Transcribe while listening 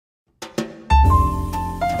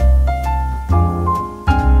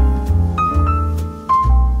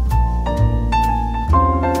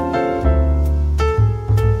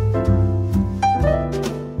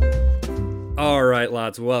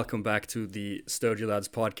lads, welcome back to the Sturgy Lads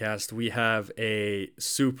podcast. We have a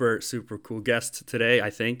super cool guest today. I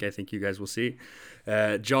think you guys will see.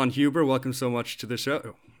 John Huber, welcome so much to the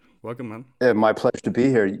show. Welcome, man. Yeah, my pleasure to be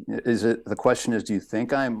here. The question is, do you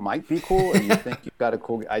think I might be cool, or do you think you've got a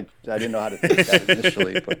cool? I didn't know how to take that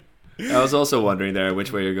initially, but I was also wondering there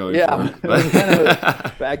which way you're going. Yeah, for. But kind of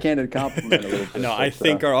a backhanded compliment a little bit. No, I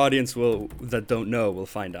think our audience that don't know will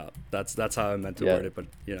find out. That's how I meant to word it, but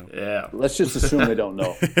yeah. Let's just assume they don't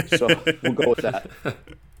know. So we'll go with that.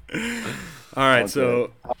 All right,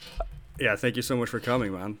 so yeah, thank you so much for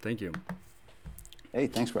coming, man. Thank you. Hey,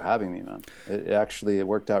 thanks for having me, man. It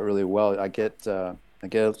worked out really well. I get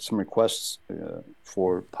some requests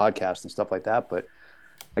for podcasts and stuff like that, but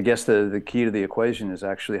I guess the key to the equation is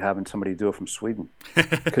actually having somebody do it from Sweden,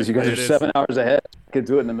 because you guys are 7 hours ahead. I could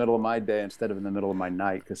do it in the middle of my day instead of in the middle of my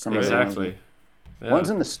night. Because some exactly. One's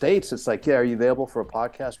in the States. It's like, yeah, are you available for a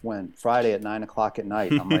podcast when? Friday at 9:00 at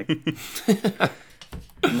night. I'm like,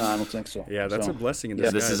 no, I don't think so. Yeah, that's a blessing in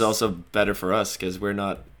disguise. This is also better for us because we're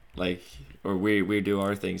not like, or we do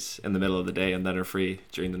our things in the middle of the day and then are free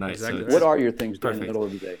during the night. Exactly. So what are your things during the middle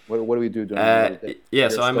of the day? What do we do during the middle of the day? Yeah,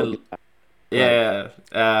 so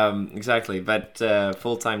exactly. But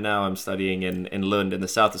full time now, I'm studying in Lund in the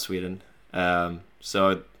south of Sweden.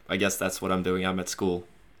 So I guess that's what I'm doing. I'm at school.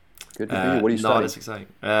 Good for you. What are you studying? Not as exciting.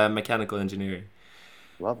 Mechanical engineering.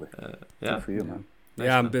 Lovely. Yeah. Good for you, man. Nice,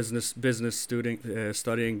 I'm business student,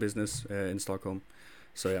 studying business in Stockholm.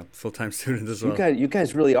 So yeah, full-time student as well. You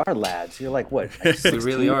guys really are lads. You're like what? We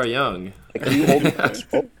really are young. Like, are you old enough to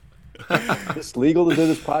smoke? It's legal to do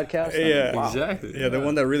this podcast? Yeah, wow. Exactly. Yeah, the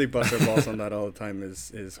one that really busts our balls on that all the time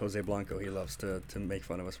is Jose Blanco. He loves to make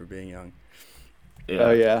fun of us for being young. Yeah.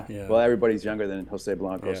 Oh yeah? Yeah. Well, everybody's younger than Jose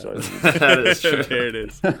Blanco, Yeah. so That is true. There it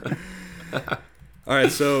is. All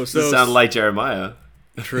right, so You sound like Jeremiah.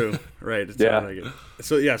 True, right? It Yeah. sounded like it.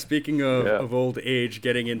 So yeah, speaking of old age,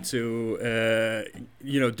 getting into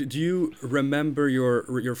do you remember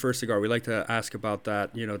your first cigar? We like to ask about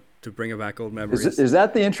that, to bring back old memories. Is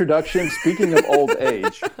that the introduction? Speaking of old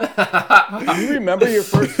age, do you remember your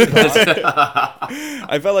first cigar?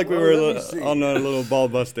 I felt like we were on a little ball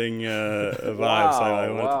busting vibe, so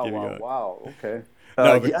I wanted to keep it going. Wow, okay.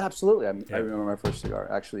 Yeah, absolutely. I remember my first cigar,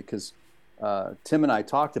 actually, because Tim and I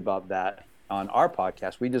talked about that on our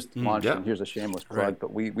podcast. We just launched, and here's a shameless plug,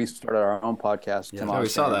 but we started our own podcast. Yeah. Tim we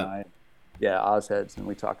saw that. and I, Ozheads, and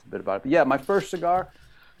we talked a bit about it. But yeah, my first cigar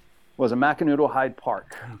was a Macanudo Hyde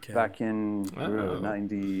Park back in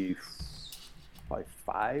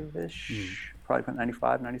 95-ish, probably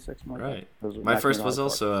 95, 96. Right. My first was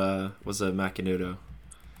also a Macanudo.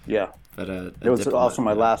 Yeah. But it was also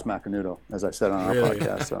my last Macanudo, as I said on our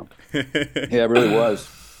podcast. So yeah, it really was.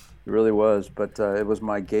 It really was, but it was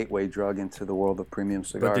my gateway drug into the world of premium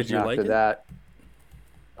cigars. But did you like it? After that,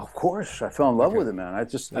 of course, I fell in love with it, man.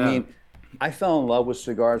 I fell in love with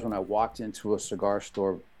cigars when I walked into a cigar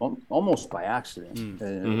store almost by accident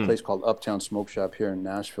in a place called Uptown Smoke Shop here in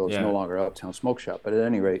Nashville. It's no longer Uptown Smoke Shop, but at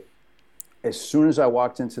any rate, as soon as I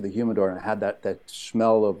walked into the humidor and I had that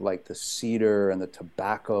smell of like the cedar and the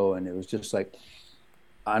tobacco, and it was just like,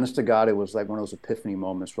 honest to God, it was like one of those epiphany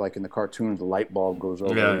moments where, like in the cartoons, the light bulb goes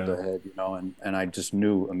over the head, and I just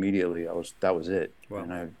knew immediately that was it. Wow.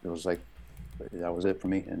 And it was like, that was it for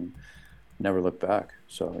me, and never looked back.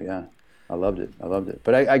 So yeah, I loved it.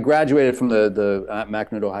 But I graduated from the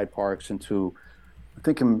Macanudo Hyde Parks into, I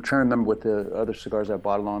think I'm trying to remember what the other cigars I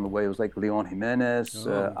bought along the way. It was like Leon Jimenez,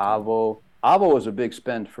 Avo. Avo was a big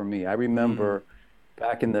spend for me. I remember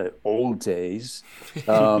back in the old days,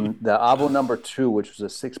 the Avo number 2, which was a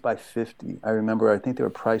 6x50. I think they were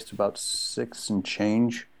priced about $6 and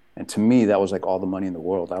change. And to me, that was like all the money in the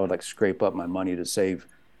world. I would like scrape up my money to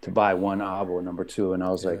buy one Avo number 2. And I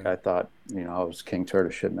was like, I thought, I was King Tut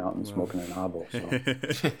of Shit Mountain smoking an Avo. So.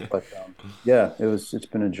 But it's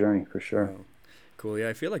been a journey for sure. Wow. Cool. Yeah,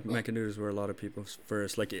 I feel like Macanudos were a lot of people's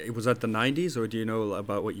first. Like, it was that the 90s, or do you know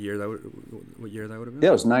about what year that would have been? Yeah,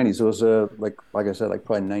 it was 90s. It was like I said, like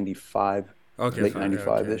probably 95. Okay, late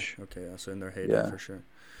 95-ish. Okay, so in their heyday for sure.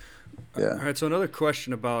 Yeah. All right. So another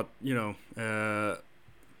question about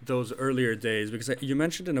those earlier days, because you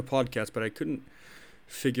mentioned in a podcast, but I couldn't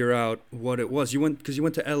figure out what it was. You went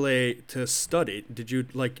to LA to study. Did you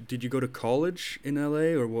go to college in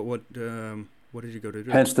LA, or what? What did you go to do?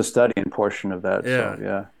 Hence the studying portion of that. Yeah. So,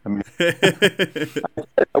 yeah. I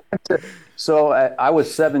mean, I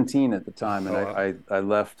was 17 at the time, and I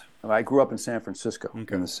left. I grew up in San Francisco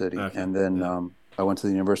in the city, and then I went to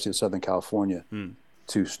the University of Southern California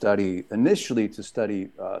to study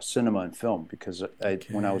cinema and film, because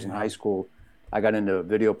when I was in high school, I got into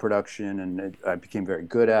video production, and I became very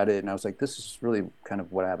good at it. And I was like, this is really kind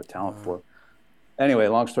of what I have a talent for. Anyway,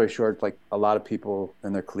 long story short, like a lot of people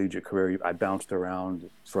in their collegiate career, I bounced around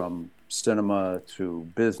from cinema to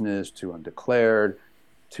business to undeclared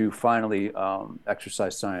to finally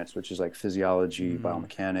exercise science, which is like physiology,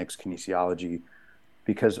 biomechanics, kinesiology,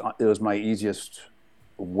 because it was my easiest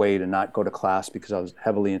way to not go to class because I was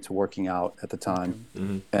heavily into working out at the time.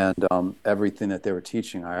 And everything that they were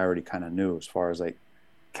teaching, I already kind of knew as far as like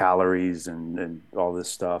calories and all this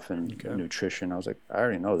stuff and nutrition. I was like, I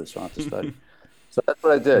already know this, so I don't have to study. So that's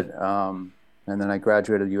what I did. And then I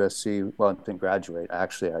graduated USC. Well, I didn't graduate.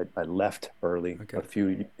 Actually, I left early, a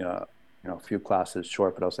few, a few classes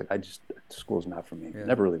short, but I was like, school's not for me. It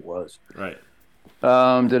never really was. Right.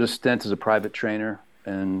 Did a stint as a private trainer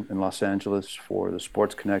in Los Angeles for the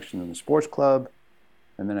Sports Connection and the Sports Club.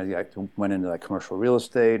 And then I went into like commercial real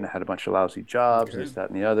estate and I had a bunch of lousy jobs, this, that,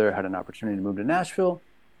 and the other. Had an opportunity to move to Nashville.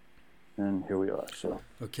 And here we are. So,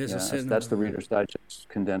 that's the Reader's Digest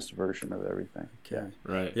condensed version of everything. Okay.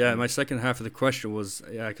 Yeah. Right. Yeah. My second half of the question was,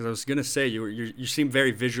 because I was going to say you seem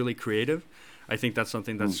very visually creative. I think that's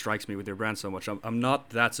something that strikes me with your brand so much. I'm not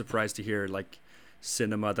that surprised to hear like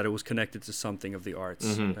cinema, that it was connected to something of the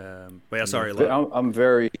arts. But yeah, sorry. I'm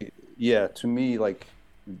very, to me, like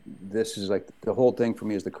this is like the whole thing for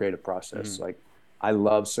me is the creative process. Like I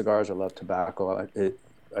love cigars. I love tobacco. I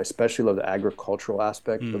especially love the agricultural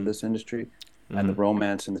aspect of this industry and the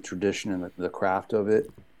romance and the tradition and the craft of it.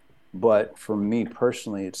 But for me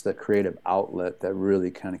personally, it's the creative outlet that really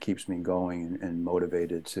kind of keeps me going and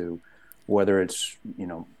motivated to, whether it's,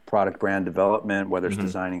 product brand development, whether it's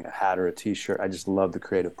designing a hat or a t-shirt. I just love the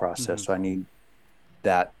creative process. So I need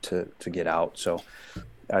that to get out. So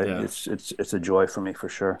it's a joy for me for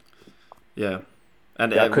sure. Yeah.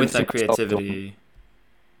 And with that creativity...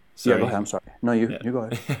 Sorry. Yeah, go ahead. I'm sorry. No, you go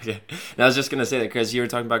ahead. Okay. And I was just going to say that because you were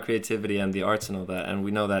talking about creativity and the arts and all that. And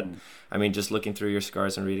we know that, I mean, just looking through your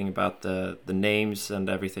cigars and reading about the names and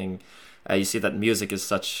everything, you see that music is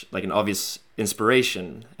such like an obvious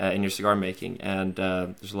inspiration in your cigar making. And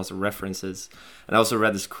there's lots of references. And I also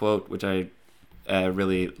read this quote, which I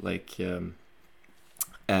really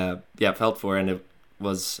felt for. And it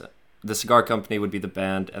was... The cigar company would be the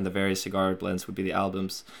band and the various cigar blends would be the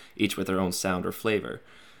albums, each with their own sound or flavor.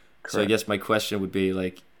 Correct. So I guess my question would be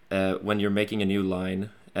like, when you're making a new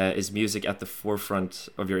line, is music at the forefront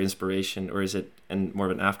of your inspiration, or is it more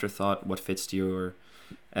of an afterthought? What fits to your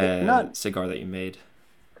cigar that you made?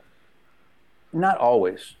 Not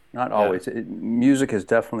always. Not always. Music has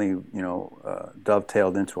definitely,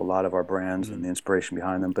 dovetailed into a lot of our brands and the inspiration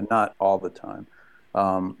behind them, but not all the time.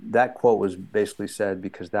 That quote was basically said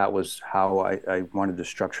because that was how I wanted to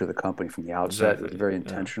structure the company from the outset. Exactly. It was very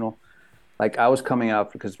intentional. Like I was coming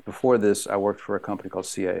out because before this, I worked for a company called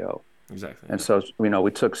CAO. Exactly. And so, we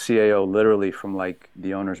took CAO literally from like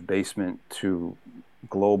the owner's basement to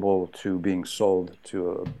global to being sold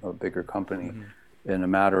to a bigger company in a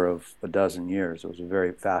matter of a dozen years. It was a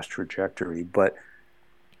very fast trajectory, but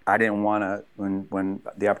I didn't want to, when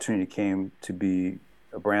the opportunity came to be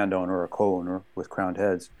a brand owner or a co-owner with Crowned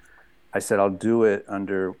Heads, I said, I'll do it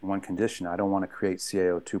under one condition. I don't want to create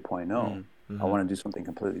CAO 2.0. I want to do something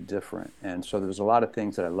completely different. And so there's a lot of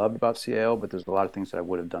things that I loved about CAO, but there's a lot of things that I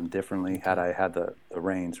would have done differently had I had the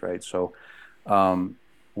reins, right? So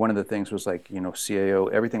one of the things was like,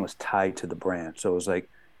 CAO, everything was tied to the brand. So it was like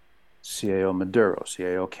CAO Maduro,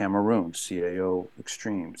 CAO Cameroon, CAO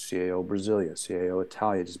Extreme, CAO Brasilia, CAO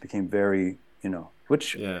Italia. It just became very,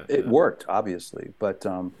 which it worked, obviously. But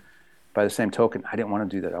by the same token, I didn't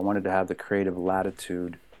want to do that. I wanted to have the creative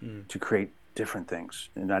latitude to create different things.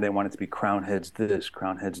 And I didn't want it to be Crown Heads this,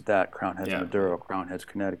 Crown Heads that, Crown Heads Maduro, Crown Heads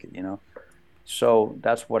Connecticut, So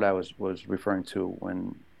that's what I was referring to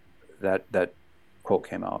when that quote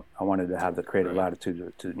came out. I wanted to have the creative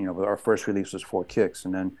latitude to our first release was 4 Kicks,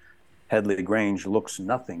 and then Headley Grange looks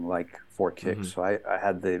nothing like 4 Kicks. So I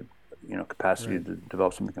had the capacity to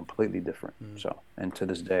develop something completely different. So, and to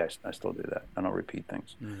this day, I still do that. I don't repeat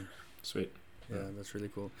things. Sweet. Yeah, that's really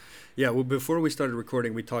cool. Yeah, well, before we started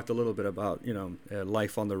recording, we talked a little bit about,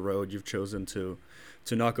 life on the road. You've chosen to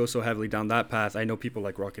not go so heavily down that path. I know people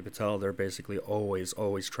like Rocky Patel, they're basically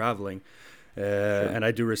always traveling. And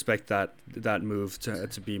I do respect that move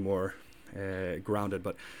to be more grounded.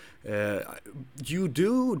 But you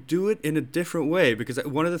do it in a different way, because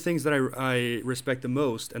one of the things that I respect the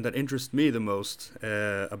most and that interests me the most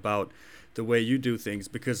about the way you do things,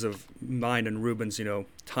 because of mine and Ruben's,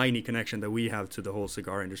 tiny connection that we have to the whole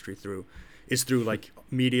cigar industry through like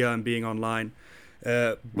media and being online.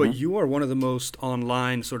 But you are one of the most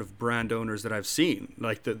online sort of brand owners that I've seen.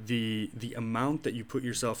 Like the amount that you put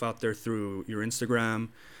yourself out there through your Instagram,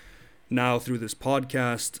 now through this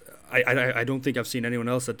podcast. I don't think I've seen anyone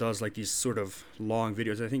else that does like these sort of long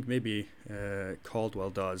videos. I think maybe Caldwell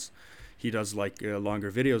does. He does like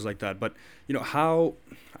longer videos like that. But you know, how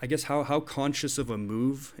conscious of a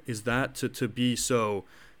move is that to be so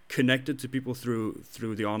connected to people through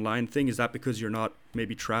the online thing? Is that because you're not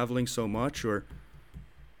maybe traveling so much, or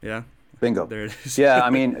yeah? Bingo. There it is. Yeah, I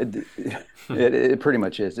mean, it pretty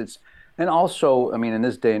much is. And also, I mean, in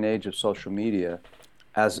this day and age of social media,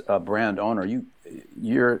 as a brand owner, you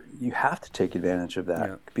have to take advantage of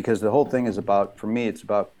that, because the whole thing is about, for me, it's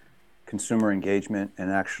about consumer engagement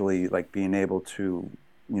and actually like being able to,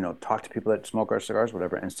 you know, talk to people that smoke our cigars,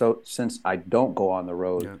 whatever. And so since I don't go on the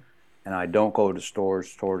road and I don't go to store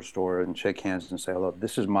to store and shake hands and say hello,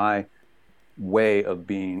 this is my way of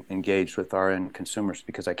being engaged with our end consumers,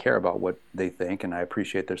 because I care about what they think and I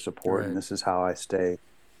appreciate their support. And this is how I stay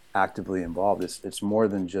actively involved. It's more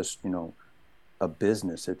than just, you know, a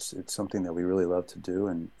business. It's something that we really love to do,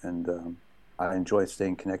 and I enjoy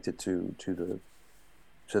staying connected to the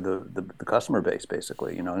customer base,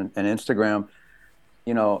 basically, you know. And Instagram,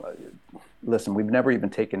 you know, listen, we've never even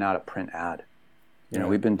taken out a print ad. You know,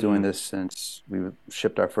 we've been doing this since we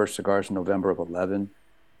shipped our first cigars in November of 2011,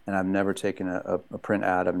 and I've never taken a print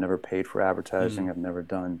ad. I've never paid for advertising. I've never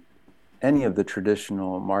done any of the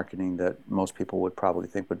traditional marketing that most people would probably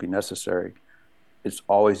think would be necessary. It's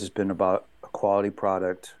always just been about a quality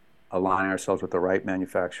product, aligning ourselves with the right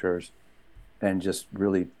manufacturers, and just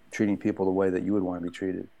really treating people the way that you would want to be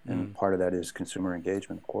treated. And part of that is consumer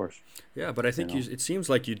engagement, of course. Yeah, but I think it seems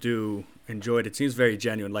like you do enjoy it. It seems very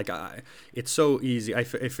genuine. Like it's so easy. I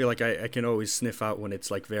feel like I can always sniff out when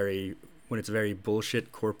it's like very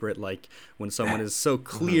bullshit corporate, like when someone is so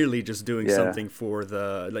clearly just doing something for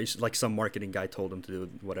the, like some marketing guy told them to do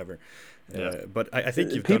whatever. But I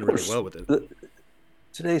think you've done really well with it.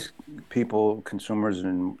 Today's people, consumers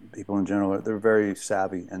and people in general, they're very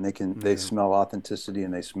savvy, and they smell authenticity,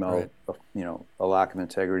 and they smell you know, a lack of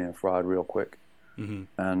integrity and fraud real quick.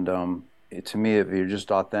 And to me, if you're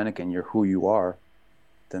just authentic and you're who you are,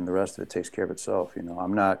 then the rest of it takes care of itself. You know,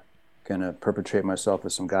 I'm not gonna perpetrate myself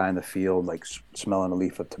as some guy in the field like smelling a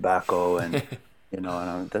leaf of tobacco, and you know,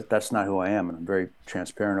 and that's not who I am, and I'm very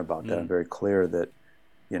transparent about that. I'm very clear that,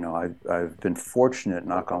 you know, I've been fortunate,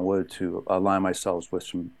 knock on wood, to align myself with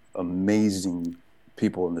some amazing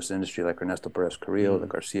people in this industry, like Ernesto Perez Carrillo, the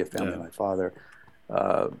Garcia family, my father,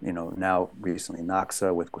 you know, now recently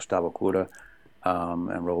Naxa with Gustavo Cura,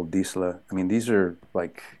 and Raul Disla. I mean, these are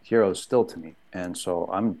like heroes still to me. And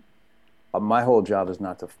so my whole job is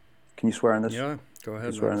not to, can you swear on this? Yeah, go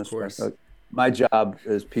ahead. Swear on of this? course. My job,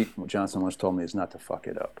 as Pete Johnson once told me, is not to fuck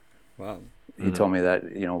it up. Wow. He told me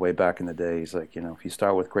that, you know, way back in the day. He's like, you know, if you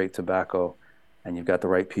start with great tobacco and you've got the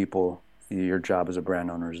right people, your job as a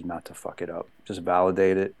brand owner is not to fuck it up. Just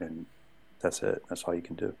validate it, and that's it. That's all you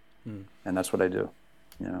can do. And that's what I do,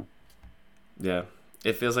 you know. Yeah.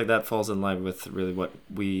 It feels like that falls in line with really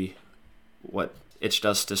what itched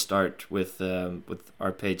us to start with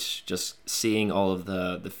our page, just seeing all of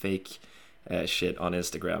the fake shit on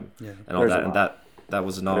Instagram and all that, and that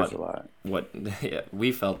was not what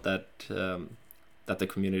we felt that that the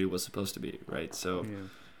community was supposed to be, right? So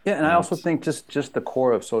and I also think just the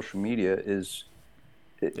core of social media is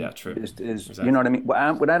true. Exactly. You know what I mean?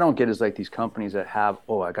 What I don't get is like these companies that have,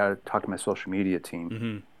 I got to talk to my social media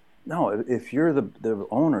team. No, if you're the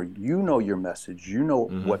owner, you know your message, you know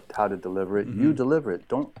how to deliver it, you deliver it.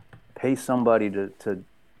 Don't pay somebody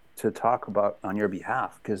to talk about on your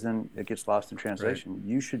behalf, because then it gets lost in translation. Right.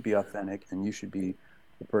 You should be authentic, and you should be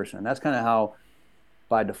the person. And that's kind of how,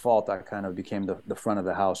 by default, I kind of became the front of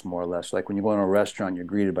the house, more or less. Like when you go into a restaurant, you're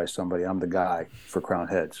greeted by somebody. I'm the guy for Crown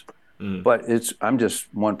Heads. But I'm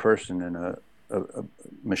just one person in a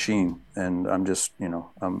machine, and I'm just, you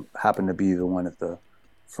know, I'm happen to be the one at the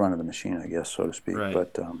front of the machine, I guess, so to speak. Right.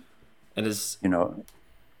 But and is, you know,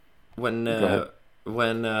 when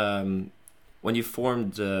you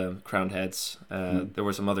formed Crown Heads, there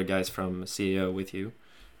were some other guys from CEO with you.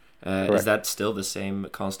 Is that still the same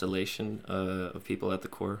constellation of people at the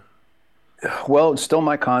core? Well, it's still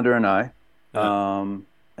Mike Condor and I.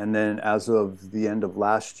 And then as of the end of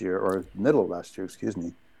last year, or middle of last year, excuse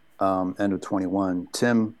me, end of 21,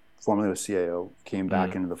 Tim, formerly of CAO, came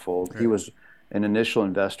back into the fold. He was an initial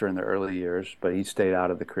investor in the early years, but he stayed out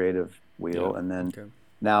of the creative wheel. And then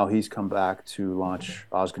now he's come back to launch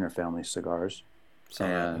Osgener Family Cigars.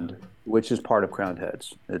 and which is part of Crowned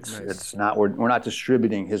Heads. Nice. It's not we're not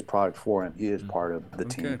distributing his product for him. He is part of the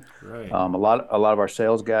team. Right. A lot of our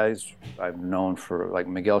sales guys I've known for, like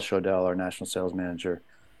Miguel Shodell, our national sales manager.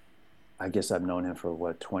 I guess I've known him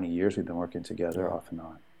for 20 years. We've been working together off and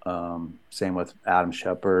on. Same with Adam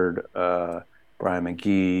Shepard, Brian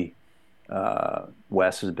McGee.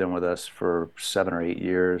 Wes has been with us for 7 or 8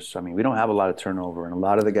 years. I mean, we don't have a lot of turnover, and a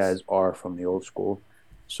lot of the guys are from the old school.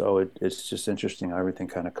 So it's just interesting how everything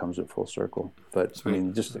kind of comes at full circle. But Sweet. I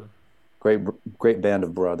mean, just a great band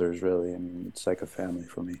of brothers, really. I mean, it's like a family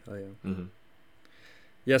for me. Oh yeah. Mm-hmm.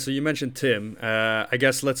 Yeah. So you mentioned Tim. I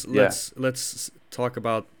guess let's talk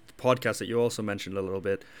about the podcast that you also mentioned a little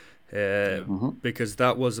bit, because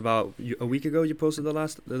that was about a week ago. You posted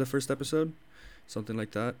the first episode, something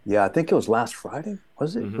like that. Yeah, I think it was last Friday.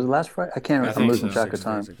 Was it? Mm-hmm. Was it last Friday? I can't remember. I'm losing track of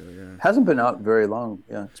time. 6 days ago, yeah. Hasn't been out very long.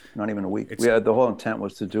 Yeah, it's not even a week. The whole intent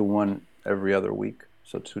was to do one every other week,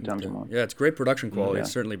 so 2 times a month. Yeah, it's great production quality. Yeah.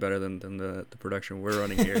 It's certainly better than the production we're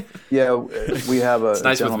running here. Yeah, we have a. It's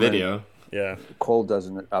nice with video. Yeah, Cole does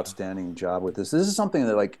an outstanding job with this. This is something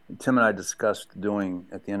that, like, Tim and I discussed doing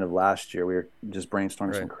at the end of last year. We were just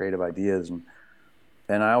brainstorming some creative ideas,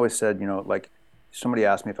 and I always said, like, somebody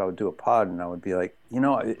asked me if I would do a pod, and I would be like,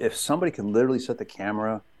 if somebody can literally set the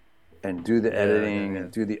camera and do the editing and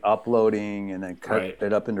do the uploading and then cut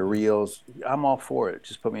it up into reels, I'm all for it.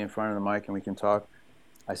 Just put me in front of the mic and we can talk.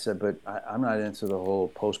 I said, but I'm not into the whole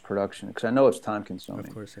post-production because I know it's time-consuming.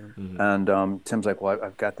 of course, yeah. Mm-hmm. And Tim's like, well,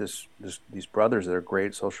 I've got these brothers that are great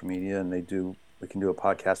at social media, and we can do a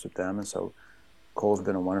podcast with them. And so Cole's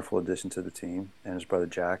been a wonderful addition to the team, and his brother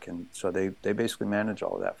Jack, and so they basically manage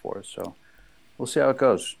all of that for us. So we'll see how it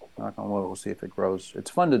goes. Knock on wood, we'll see if it grows.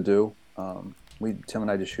 It's fun to do. Tim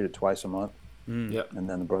and I just shoot it twice a month. Yep. And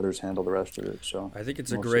then the brothers handle the rest of it. So I think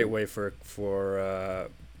it's a great way for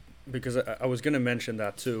because I was gonna mention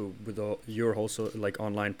that too with your whole like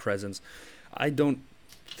online presence. I don't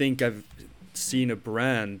think I've seen a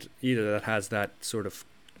brand either that has that sort of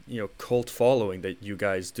cult following that you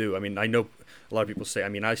guys do. I mean, I know a lot of people say. I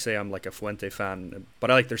mean, I say I'm like a Fuente fan,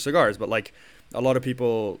 but I like their cigars. But like a lot of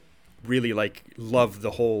people really love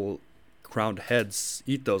the whole Crowned Heads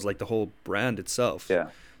ethos, like the whole brand itself. Yeah.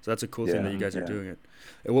 So that's a cool thing that you guys are doing it.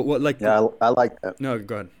 I like that. No,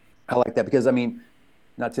 go ahead. I like that because, I mean,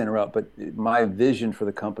 not to interrupt, but my vision for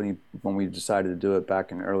the company when we decided to do it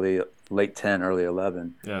back in late 10, early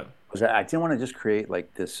 11, was that I didn't want to just create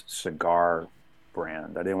like this cigar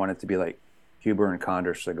brand. I didn't want it to be like Huber and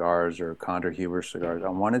Condor cigars or Condor Huber cigars. I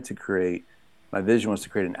wanted to create, my vision was to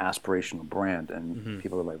create an aspirational brand. And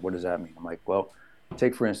people are like, what does that mean? I'm like, well,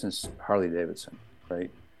 take for instance, Harley Davidson,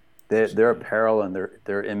 right? Their apparel and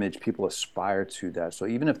their image, people aspire to that. So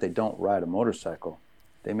even if they don't ride a motorcycle,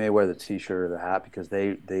 they may wear the T-shirt or the hat because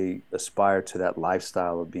they aspire to that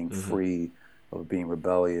lifestyle of being free, of being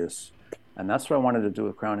rebellious. And that's what I wanted to do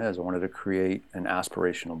with Crowned Heads. I wanted to create an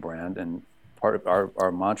aspirational brand. And part of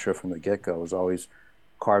our mantra from the get-go was always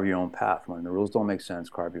carve your own path. When the rules don't make sense,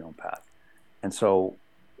 carve your own path. And so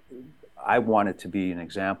I wanted to be an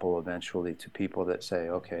example eventually to people that say,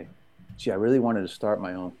 okay, gee, I really wanted to start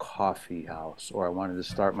my own coffee house, or I wanted to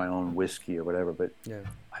start my own whiskey or whatever, but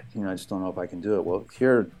I just don't know if I can do it. Well,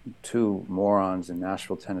 here are 2 morons in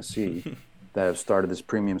Nashville, Tennessee that have started this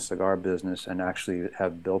premium cigar business and actually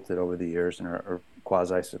have built it over the years and are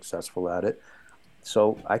quasi-successful at it.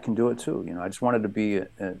 So I can do it too. I just wanted to be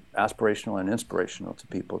aspirational and inspirational to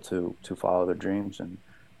people to follow their dreams and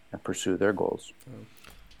pursue their goals.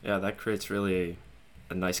 Yeah, that creates really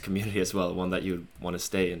a nice community as well, one that you want to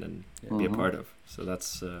stay in and be a part of. So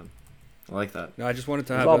that's I like that. No, I just wanted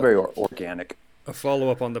to it's have all very organic. A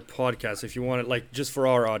follow-up on the podcast if you want it, like just for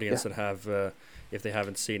our audience that have if they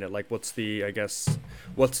haven't seen it, like what's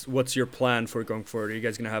your plan for going forward? Are you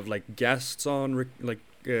guys gonna have like guests on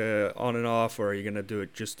on and off, or are you gonna do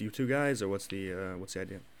it just you 2 guys, or what's the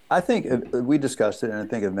idea? I think we discussed it, and I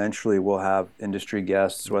think eventually we'll have industry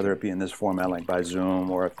guests, whether it be in this format like by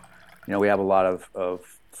Zoom, or if, we have a lot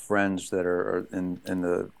of friends that are in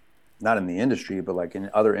the, not in the industry, but like in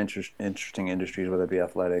other interesting industries, whether it be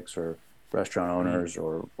athletics or restaurant owners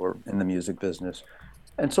or in the music business.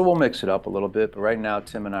 And so we'll mix it up a little bit. But right now,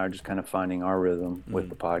 Tim and I are just kind of finding our rhythm with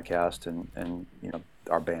the podcast and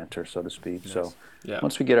our banter, so to speak. Nice. So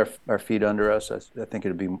once we get our feet under us, I think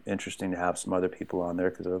it'd be interesting to have some other people on there,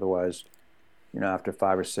 because otherwise, after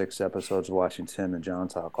 5 or 6 episodes of watching Tim and John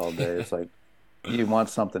talk all day, it's like you want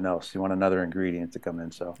something else. You want another ingredient to come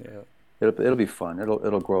in. So it'll be fun.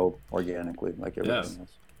 It'll grow organically like everything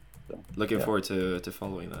else. So, looking forward to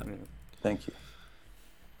following that. Thank you.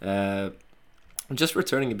 Just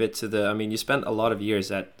returning a bit to the, I mean, you spent a lot of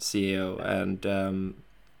years at CAO,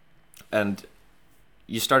 and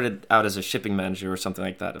you started out as a shipping manager or something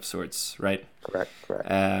like that of sorts, right? Correct.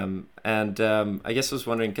 I guess I was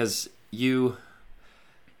wondering, because you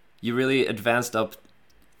really advanced up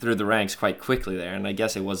through the ranks quite quickly there, and I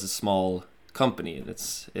guess it was a small company in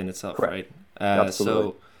itself, Correct. right?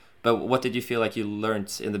 Absolutely. But what did you feel like you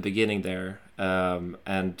learned in the beginning there,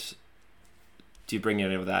 and do you bring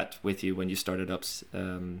any of that with you when you started up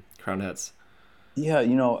Crown Heads? Yeah, I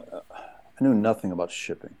knew nothing about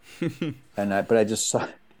shipping, but I just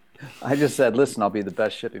said, listen, I'll be the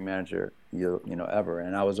best shipping manager ever,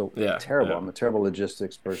 and I was terrible. Yeah. I'm a terrible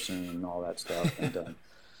logistics person and all that stuff, and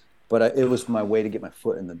but it was my way to get my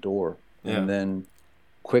foot in the door, and then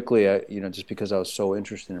quickly, just because I was so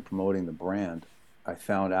interested in promoting the brand, I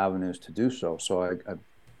found avenues to do so. So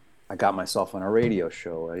I got myself on a radio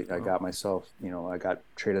show. I got myself, I got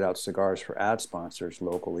traded out cigars for ad sponsors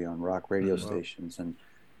locally on rock radio stations. And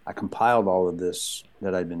I compiled all of this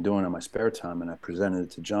that I'd been doing on my spare time, and I presented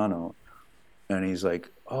it to Jono. And he's like,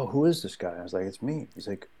 oh, who is this guy? I was like, it's me. He's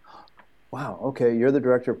like, wow, okay, you're the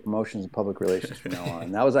director of promotions and public relations from now on.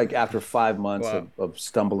 And that was like after 5 months of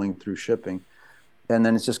stumbling through shipping. And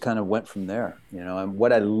then it just kind of went from there, And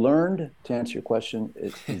what I learned, to answer your question,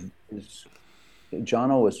 is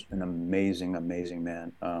Jono was an amazing, amazing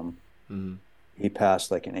man. He passed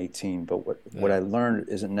like in 18, but what I learned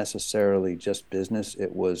isn't necessarily just business.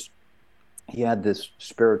 It was, he had this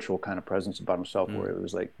spiritual kind of presence about himself where it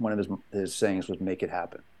was like one of his sayings was make it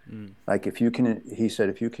happen. Like he said,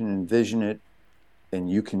 if you can envision it and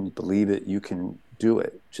you can believe it, you can do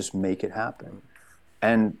it. Just make it happen.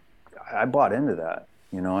 And I bought into that,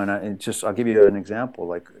 and I'll give you an example.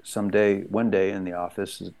 Like one day in the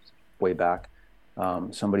office, way back,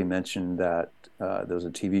 somebody mentioned that there was a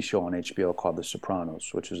TV show on HBO called The Sopranos,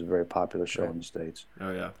 which is a very popular show in the States.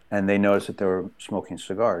 Oh yeah. And they noticed that they were smoking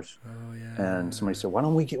cigars. Oh yeah. And somebody said, "Why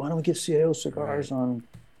don't we get CAO cigars on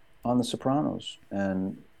The Sopranos?"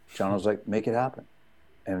 And John was like, "Make it happen."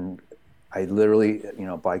 And I literally,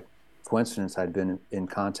 by coincidence, I'd been in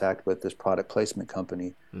contact with this product placement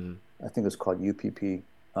company. I think it was called UPP,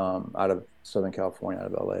 out of Southern California,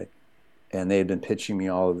 out of LA. And they had been pitching me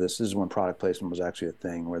all of this. This is when product placement was actually a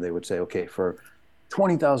thing, where they would say, okay, for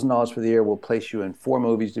 $20,000 for the year, we'll place you in 4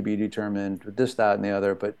 movies to be determined, this, that, and the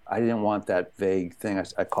other. But I didn't want that vague thing.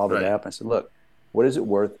 I called it up and I said, look, what is it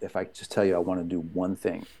worth if I just tell you I want to do one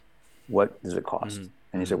thing? What does it cost?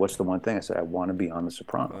 And he said, what's the one thing? I said, I want to be on The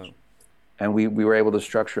Sopranos. Wow. And we were able to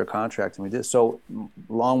structure a contract, and we did. So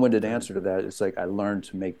long-winded answer to that, it's like I learned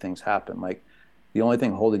to make things happen. Like the only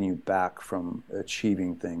thing holding you back from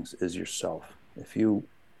achieving things is yourself. If you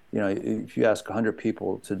ask 100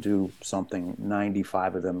 people to do something,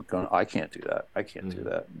 95 of them going, I can't do that. I can't do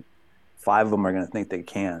that. 5 of them are going to think they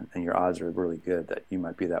can, and your odds are really good that you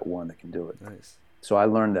might be that one that can do it. Nice. So I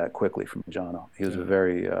learned that quickly from Jono. He was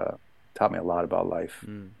taught me a lot about life.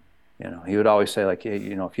 He would always say, like, hey,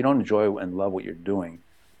 if you don't enjoy and love what you're doing,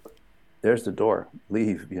 there's the door.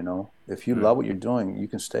 Leave. If you love what you're doing, you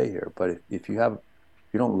can stay here. But if you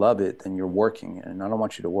don't love it, then you're working. And I don't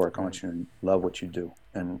want you to work. I want you to love what you do.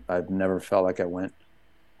 And I've never felt like I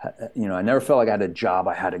never felt like I had a job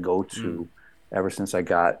I had to go to ever since I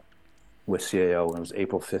got with CAO. And it was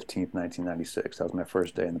April 15th, 1996. That was my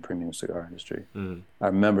first day in the premium cigar industry. I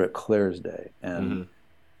remember it clear as day. And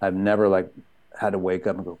I've never had to wake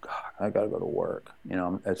up and go, God, I got to go to work.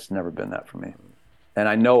 It's never been that for me. And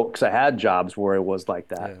I know, because I had jobs where it was like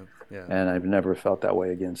that. Yeah. And I've never felt that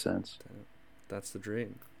way again since. That's the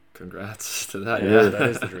dream. Congrats to that. That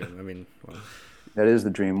is the dream. I mean, well. That is the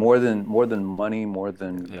dream. More than money, more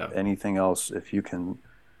than anything else. If you can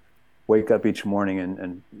wake up each morning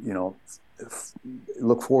and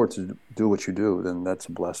look forward to do what you do, then that's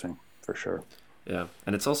a blessing for sure. Yeah.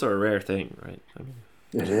 And it's also a rare thing, right? I mean,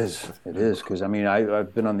 it is, because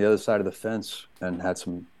I've been on the other side of the fence and had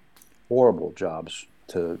some horrible jobs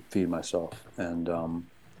to feed myself, and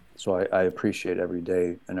so I appreciate every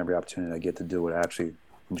day and every opportunity I get to do what I actually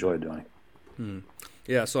enjoy doing.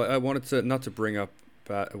 Yeah, so I wanted to not to bring up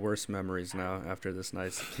worse memories now after this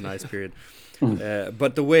nice period,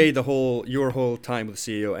 but the way your whole time with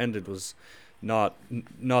CEO ended was not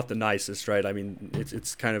the nicest, right? I mean,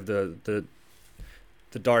 it's kind of the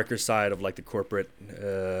darker side of like the corporate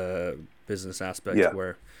business aspect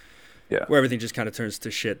where everything just kind of turns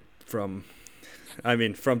to shit from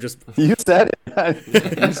just you said it.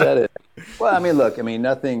 You said it. Well, look,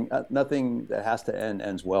 nothing that has to end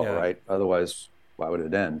ends well, right? Otherwise, why would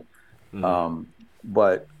it end?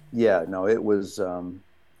 But yeah, no, it was.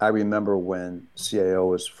 I remember when CAO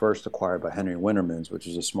was first acquired by Henry Wintermans, which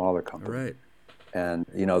is a smaller company. Right. And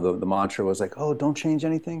the mantra was like, oh, don't change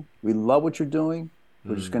anything. We love what you're doing.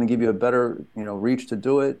 We're just Mm. going to give you a better, reach to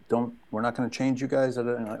do it. We're not going to change you guys. And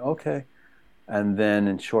I'm like, okay. And then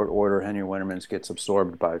in short order, Henry Winterman's gets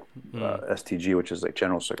absorbed by STG, which is like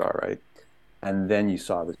General Cigar, right? And then you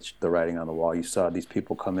saw the writing on the wall. You saw these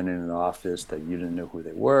people coming in the office that you didn't know who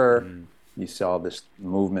they were. You saw this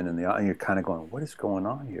movement and you're kind of going, what is going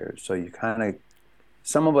on here? So you kind of,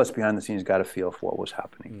 some of us behind the scenes got a feel for what was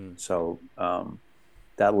happening. So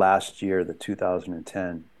that last year, the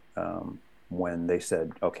 2010, when they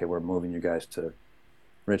said, okay, we're moving you guys to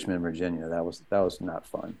Richmond, Virginia, that was not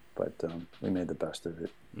fun, but we made the best of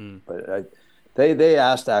it. But they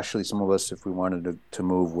asked actually some of us if we wanted to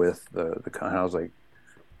move with the kind. I was like,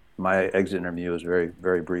 my exit interview was very,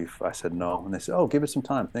 very brief. I said no, and they said, oh, give it some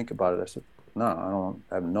time, think about it. I said, no,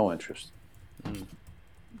 I have no interest.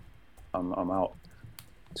 I'm out.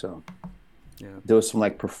 So there was some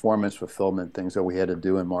like performance fulfillment things that we had to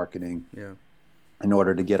do in marketing in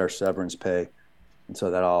order to get our severance pay. And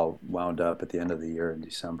so that all wound up at the end of the year in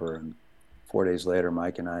December. And 4 days later,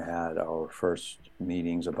 Mike and I had our first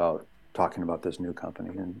meetings about talking about this new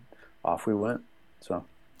company, and off we went. So.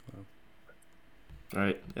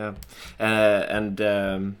 Right. Yeah.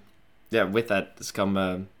 With that has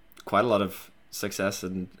come quite a lot of success,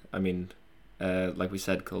 and I mean, like we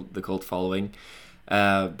said, the cult following.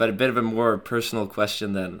 But a bit of a more personal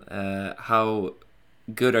question then. How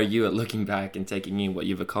good are you at looking back and taking in what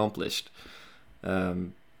you've accomplished? I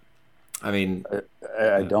mean,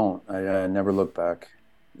 I don't. I never look back.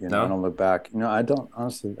 No? I don't look back. I don't,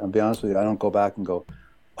 honestly. I'll be honest with you. I don't go back and go,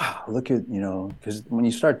 wow, look at, because when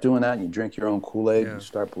you start doing that and you drink your own Kool-Aid, you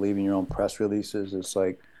start believing your own press releases. It's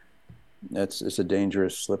like, it's a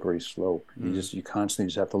dangerous, slippery slope. You constantly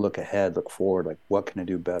just have to look ahead, look forward. Like, what can I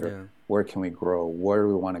do better? Where can we grow? Where do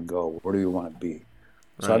we want to go? Where do we want to be?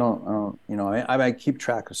 So right. I keep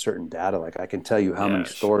track of certain data. Like I can tell you how many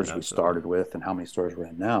stores we started with and how many stores we're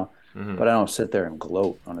in now, but I don't sit there and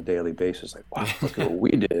gloat on a daily basis. Like, wow, look at what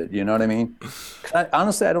we did. You know what I mean?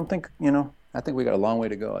 Honestly, I don't think, I think we got a long way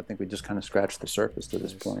to go. I think we just kind of scratched the surface to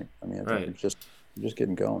this point. I mean, I think it's just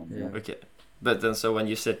getting going. Yeah. Okay. But then, so when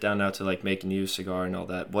you sit down now to like make a new cigar and all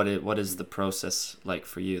that, what is the process like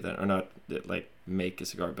for you then? Or not like make a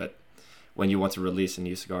cigar, but when you want to release a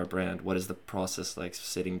new cigar brand, what is the process like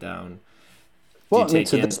sitting down? Do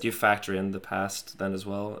you factor in the past then as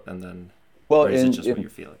well? And then, or is it just what you're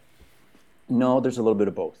feeling? No, there's a little bit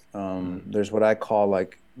of both. There's what I call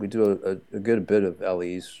like, we do a good bit of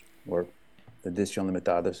LEs or edition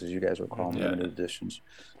limitadas, as you guys would call them, limited editions.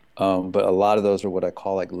 But a lot of those are what I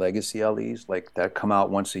call like legacy LEs, like that come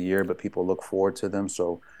out once a year, but people look forward to them.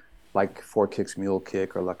 So like Four Kicks Mule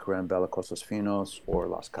Kick or La Carambella Cosas Finos or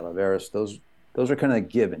Las Calaveras, those are kind of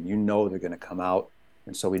given. They're going to come out.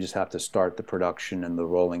 And so we just have to start the production and the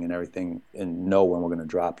rolling and everything and know when we're going to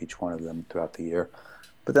drop each one of them throughout the year.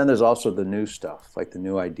 But then there's also the new stuff, like the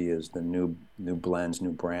new ideas, the new blends,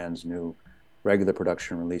 new brands, new regular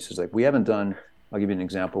production releases. Like I'll give you an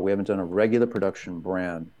example. We haven't done a regular production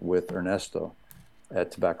brand with Ernesto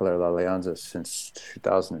at Tabacalera La Alianza since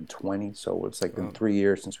 2020. So it's like been 3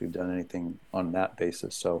 years since we've done anything on that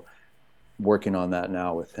basis. So working on that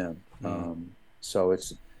now with him. So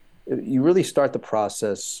you really start the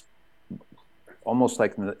process almost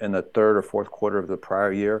like in the third or fourth quarter of the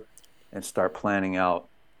prior year and start planning out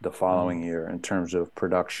the following year in terms of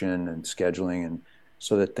production and scheduling, and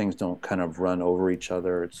so that things don't kind of run over each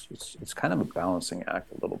other. It's kind of a balancing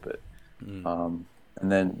act a little bit.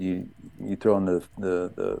 And then you throw in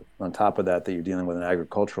the on top of that you're dealing with an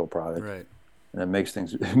agricultural product, right? And it makes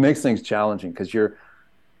things challenging because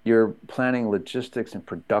you're planning logistics and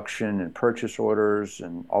production and purchase orders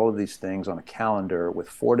and all of these things on a calendar with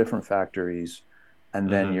 4 different factories, and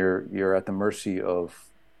then you're at the mercy of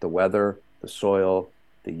the weather, the soil,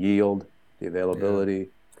 the yield, the availability.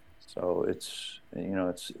 So it's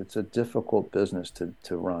a difficult business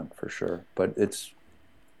to run for sure, but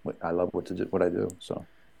I love what I do. So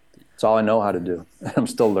it's all I know how to do. I'm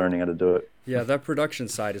still learning how to do it. Yeah, that production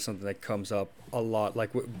side is something that comes up a lot.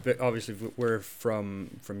 Like obviously we're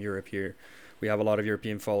from Europe here. We have a lot of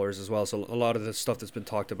European followers as well. So a lot of the stuff that's been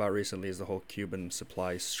talked about recently is the whole Cuban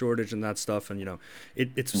supply shortage and that stuff. And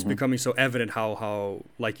it's becoming so evident how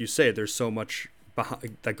like you say, there's so much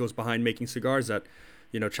that goes behind making cigars that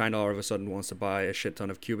China all of a sudden wants to buy a shit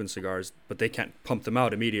ton of Cuban cigars, but they can't pump them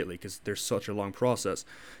out immediately because there's such a long process.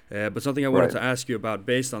 But something I wanted to ask you about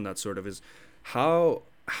based on that sort of is how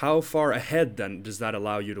far ahead then does that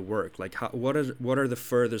allow you to work? Like what are the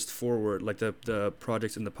furthest forward, like the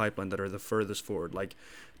projects in the pipeline that are the furthest forward? Like,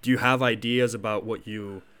 do you have ideas about what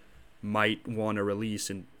you might want to release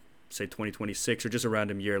in say 2026 or just a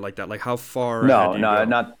random year like that? Like how far No, ahead do you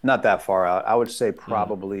no, go? not that far out. I would say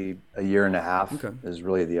probably a year and a half Okay. is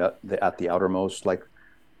really the at the outermost. Like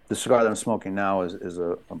the cigar that I'm smoking now is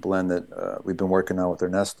a blend that we've been working on with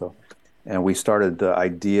Ernesto, and we started the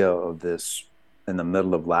idea of this in the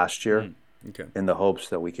middle of last year, Okay. in the hopes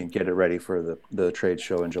that we can get it ready for the trade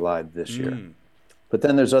show in July this year. Mm. But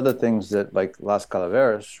then there's other things that like Las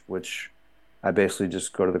Calaveras, which I basically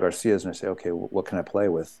just go to the Garcias and I say, okay, what can I play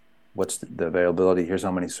with? What's the availability? Here's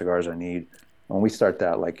how many cigars I need. And we start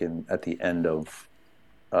that like at the end of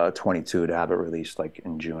 22 to have it released like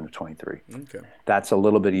in June of 23. Okay. That's a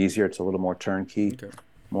little bit easier. It's a little more turnkey, Okay.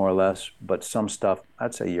 more or less. But some stuff,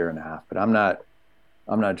 I'd say a year and a half. But I'm not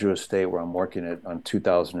Drew Estate where I'm working it on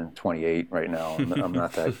 2028 right now. I'm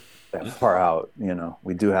not that far out. You know,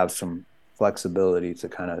 we do have some flexibility to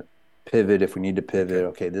kind of pivot if we need to pivot.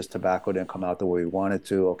 Okay, this tobacco didn't come out the way we wanted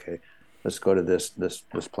to. Okay, let's go to this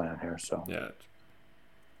plan here. So Yeah.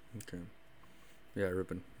 Okay. Yeah,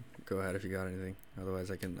 Ruben, go ahead if you got anything. Otherwise,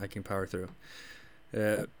 I can power through.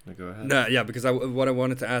 Go ahead. No, yeah, because what I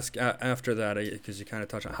wanted to ask after that, because you kind of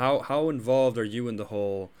touched on how involved are you in the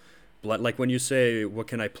whole, like when you say what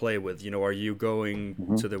can I play with, you know, are you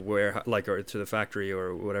going to the or to the factory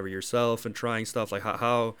or whatever yourself and trying stuff? Like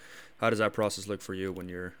how does that process look for you when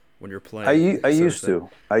you're playing? I used to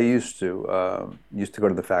go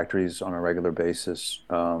to the factories on a regular basis,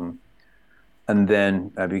 and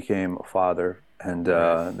then I became a father, and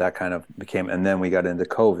that kind of became, and then we got into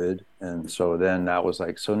COVID, and so then that was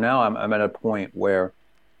like, so now I'm at a point where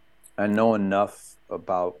I know enough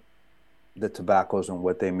about the tobaccos and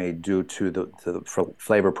what they may do to the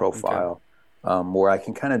flavor profile, where I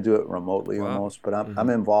can kind of do it remotely almost, but I'm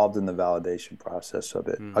involved in the validation process of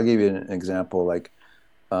it. I'll give you an example. Like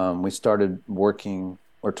we started working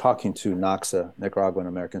or talking to NACSA, Nicaraguan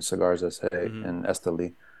American Cigars SA, in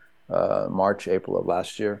Esteli, March, April of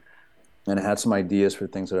last year. And I had some ideas for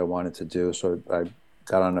things that I wanted to do. So I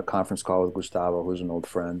got on a conference call with Gustavo, who's an old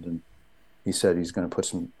friend, and he said he's going to put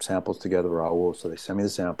some samples together, Raul. So they sent me the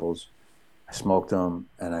samples. I smoked them,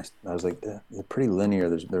 and I was like, they're pretty linear.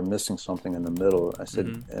 They're missing something in the middle. I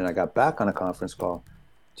said, and I got back on a conference call.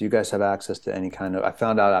 Do you guys have access to any kind of? I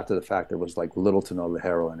found out after the fact there was like little to no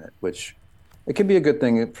ligero in it, which it could be a good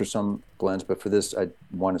thing for some blends, but for this, I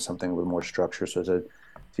wanted something with more structure. So I said,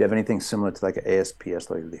 do you have anything similar to like an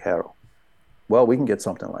ASPS like ligero? Well, we can get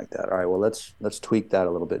something like that. All right, well, let's tweak that a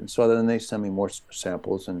little bit. And so then they send me more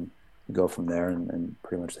samples and we go from there, and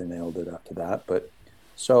pretty much they nailed it after that. But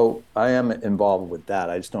so I am involved with that.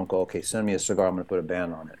 I just don't go, okay, send me a cigar, I'm going to put a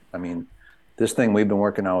band on it. I mean, this thing we've been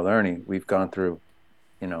working on with Ernie, we've gone through,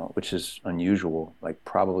 you know, which is unusual, like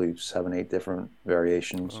probably 7, 8 different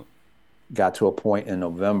variations. Oh. Got to a point in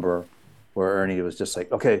November where Ernie was just like,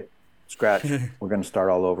 okay, scratch. We're going to start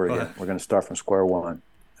all over again. We're going to start from square one.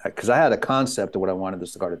 Because I had a concept of what I wanted the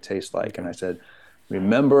cigar to taste like. And I said,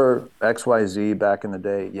 remember XYZ back in the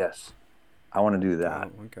day? Yes, I want to do that.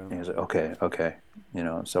 Oh, okay. And he was like, okay. You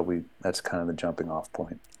know, so that's kind of the jumping off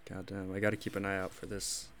point. God damn, I got to keep an eye out for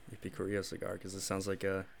this Epicuria cigar because it sounds like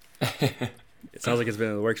it sounds like it's been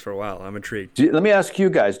in the works for a while. I'm intrigued. Let me ask you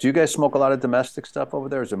guys, do you guys smoke a lot of domestic stuff over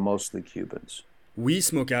there, or is it mostly Cubans? We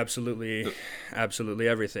smoke absolutely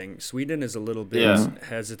everything. Sweden is a little bit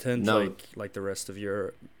hesitant, like the rest of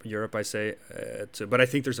Europe, I say. But I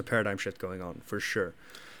think there's a paradigm shift going on for sure,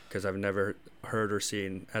 because I've never heard or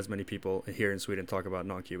seen as many people here in Sweden talk about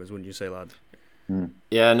non-Cubans. Wouldn't you say, lad?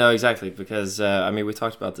 Yeah, no, exactly. Because I mean, we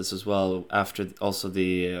talked about this as well after also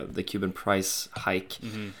the Cuban price hike,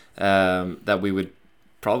 that we would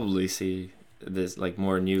probably see this like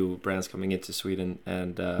more new brands coming into Sweden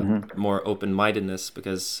and more open-mindedness,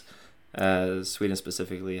 because Sweden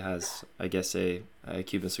specifically has, I guess, a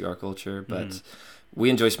Cuban cigar culture, but we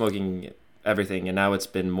enjoy smoking everything, and now it's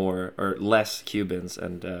been more or less Cubans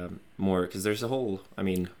and more, because there's a whole, I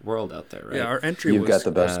mean, world out there, right? Yeah, our entry You've got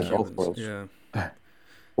the best of both worlds. Yeah.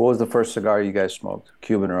 What was the first cigar you guys smoked,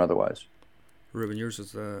 Cuban or otherwise? Ruben, yours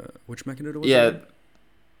was which Macanudo was it?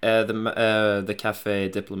 The Cafe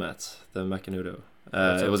Diplomat, the Macanudo.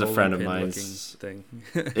 It was a friend of mine's thing.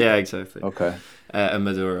 Yeah, exactly. Okay. A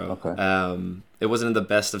Maduro. Okay. It wasn't in the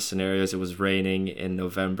best of scenarios. It was raining in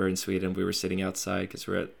November in Sweden. We were sitting outside because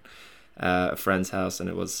we're at a friend's house, and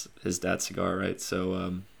it was his dad's cigar, right?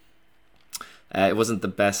 So it wasn't the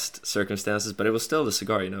best circumstances, but it was still the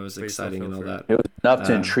cigar, you know. It was exciting and all that. It was enough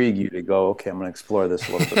to intrigue you to go, okay, I'm going to explore this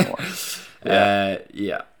a little bit more.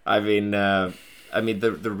 Yeah. I mean,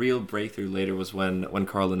 the real breakthrough later was when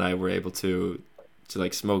Carl and I were able to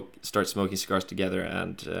like start smoking cigars together,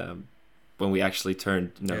 and when we actually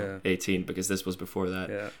turned, Yeah. 18, because this was before that.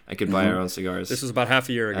 Yeah. I could buy our own cigars. This was about half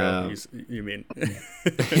a year ago. You mean?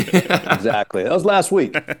 Exactly. That was last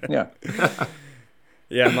week. Yeah.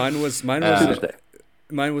 Yeah, mine was Tuesday.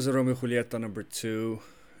 mine was a Romeo Julieta number 2.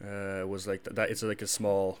 Was like that. It's like a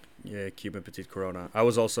small Cuban Petite Corona. I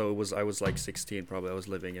was like 16 probably. I was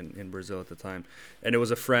living in Brazil at the time, and it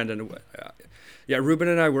was a friend. And Ruben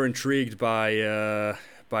and I were intrigued by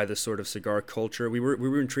this sort of cigar culture. We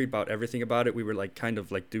were intrigued about everything about it. We were like kind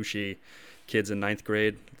of like douchey kids in 9th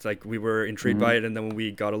grade. It's like we were intrigued by it, and then when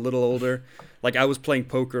we got a little older, like I was playing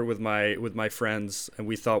poker with my friends, and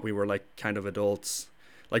we thought we were like kind of adults.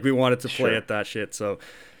 Like we wanted to play at that shit. So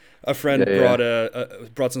a friend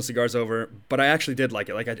brought some cigars over, but I actually did like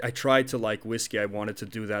it. Like I tried to like whiskey. I wanted to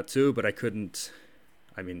do that too, but I couldn't.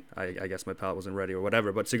 I mean, I guess my palate wasn't ready or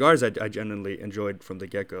whatever. But cigars, I genuinely enjoyed from the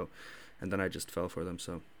get-go, and then I just fell for them.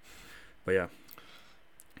 So, but yeah,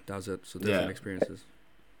 that was it. So different experiences.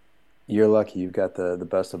 You're lucky you've got the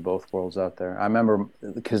best of both worlds out there. I remember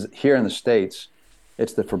because here in the States,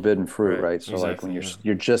 it's the forbidden fruit, right? So like when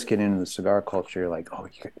you're just getting into the cigar culture, you're like, oh,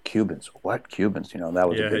 Cubans, what Cubans? That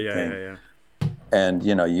was a big thing. Yeah.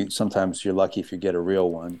 And sometimes you're lucky if you get a real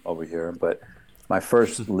one over here. But my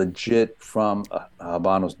first legit from a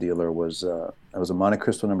Habanos dealer was a Monte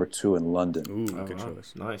Cristo number 2 in London. Ooh, good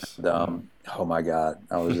choice. Nice. And, oh my God,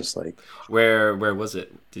 I was just like, where was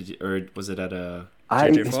it? Or was it at a?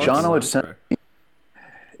 John would send.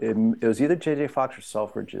 It was either J.J. Fox or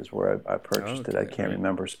Selfridges where I purchased it. I can't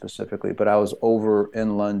remember specifically, but I was over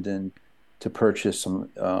in London to purchase some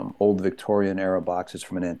old Victorian era boxes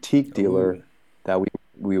from an antique dealer that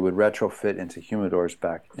we would retrofit into humidors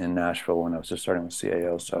back in Nashville when I was just starting with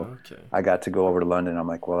CAO. So I got to go over to London. I'm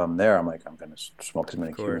like, well, I'm there. I'm like, I'm going to smoke as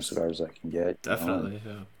many Cuban cigars as I can get. Definitely,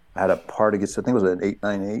 yeah. I had a Partagas, I think it was an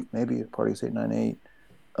 898, maybe a Partagas 898,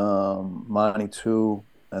 Monte 2.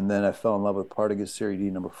 And then I fell in love with Partagas Serie D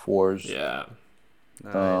number 4s. Yeah.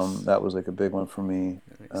 Nice. That was like a big one for me.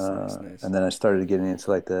 Nice. And then I started getting into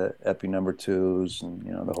like the Epi number 2s and,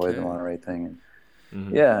 the Hoya de Monterey thing.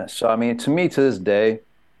 And yeah. So, I mean, to this day,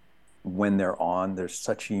 when they're on, there's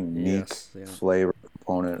such a unique flavor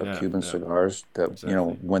component of Cuban cigars that,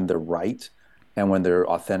 when they're right and when they're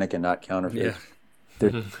authentic and not counterfeit,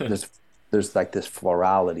 there's like this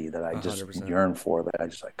florality that I just 100%. Yearn for, that I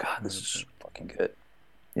just like, God, this 100%. Is fucking good.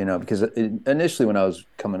 Because initially when I was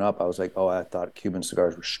coming up, I was like, I thought Cuban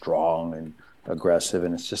cigars were strong and aggressive,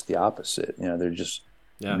 and it's just the opposite. They're just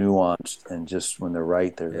nuanced, and just when they're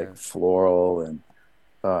right, they're like floral, and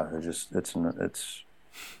they're just it's.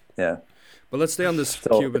 But let's stay on this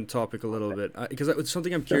Cuban topic a little bit, because it's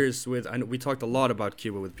something I'm curious with. I know we talked a lot about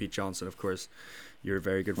Cuba with Pete Johnson, of course. You're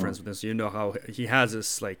very good friends with him, so you know how he has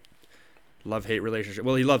this like love-hate relationship.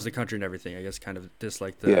 Well, he loves the country and everything. I guess kind of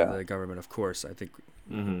dislike the government, of course. I think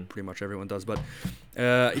pretty much everyone does. But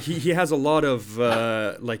he has a lot of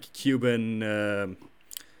like Cuban.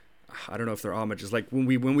 I don't know if they're homages. Like when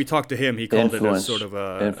we talked to him, he called it as sort of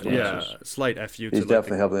a slight FU. He's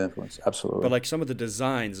definitely heavily influenced, absolutely. But like some of the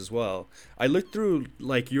designs as well. I looked through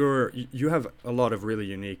like you have a lot of really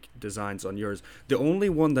unique designs on yours. The only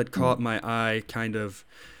one that caught my eye, kind of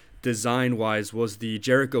design-wise, was the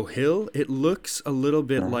Jericho Hill. It looks a little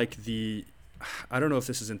bit like the. I don't know if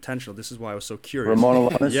this is intentional. This is why I was so curious. Ramon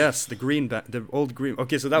Alonis? Yes, the old green.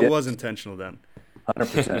 Okay, so that was intentional then.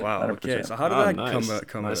 100%. Wow. 100%. Okay. So how did that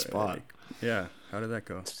come? Nice spot. Yeah. How did that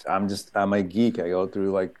go? I'm a geek. I go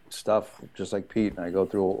through like stuff just like Pete, and I go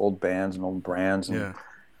through old bands and old brands. And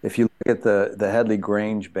if you look at the Headley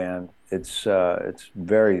Grange band, it's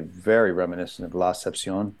very, very reminiscent of La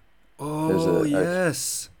Excepción. Oh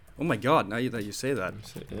yes. Oh my God! Now that you say that,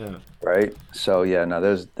 right. So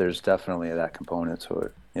there's definitely that component to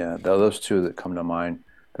it. Yeah, those two that come to mind,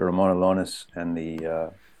 the Ramon Alonis and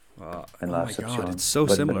the. And oh my God, it's so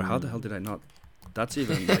similar. How the hell did I not? That's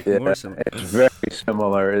even like more similar. It's very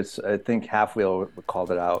similar. I think Half Wheel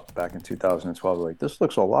called it out back in 2012. Like, this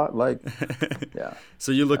looks a lot like.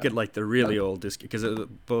 So you look at like the really old disc, because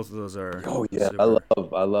both of those are. Oh yeah, super.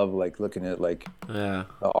 I love like looking at like the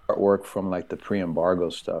artwork from like the pre-embargo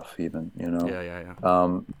stuff, even.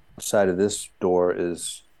 Side of this door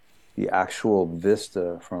is the actual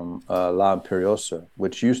Vista from La Imperiosa,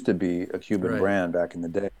 which used to be a Cuban brand back in the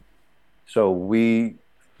day. So we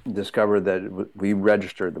discovered that we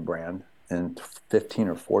registered the brand in 15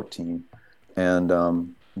 or 14,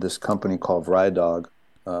 and this company called Vrydog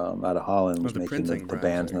out of Holland was making the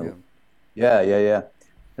bands. And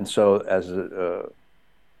so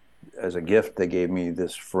as a gift, they gave me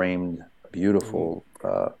this framed, beautiful,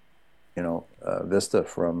 Vista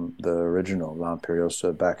from the original La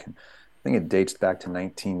Imperiosa back in, I think it dates back to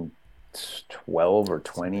 12 or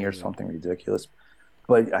 20 or something ridiculous.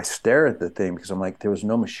 But I stare at the thing because I'm like, there was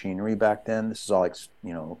no machinery back then. This is all like,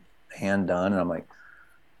 hand done. And I'm like,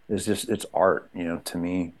 it's art, to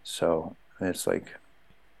me. So it's like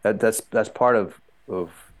that's part of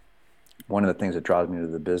one of the things that draws me to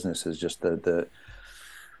the business is just the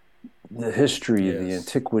history, the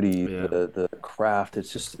antiquity, the craft.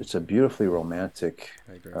 It's a beautifully romantic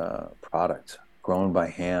product grown by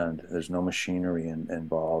hand. There's no machinery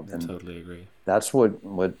involved. And totally agree. That's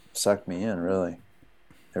what sucked me in, really.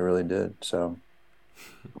 It really did. So,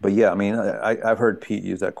 but yeah, I mean, I've heard Pete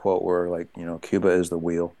use that quote where like, Cuba is the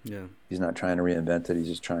wheel. Yeah. He's not trying to reinvent it. He's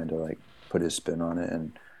just trying to like put his spin on it.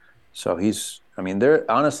 And so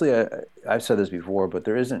honestly, I've said this before, but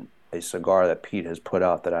there isn't a cigar that Pete has put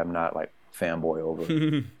out that I'm not like fanboy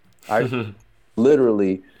over. I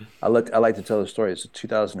literally, I like to tell the story. It's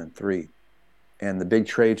 2003 and the big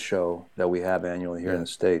trade show that we have annually here in the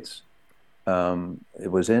States. It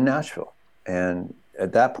was in Nashville. And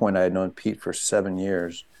at that point I had known Pete for 7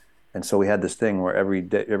 years. And so we had this thing where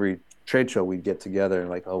every trade show we'd get together and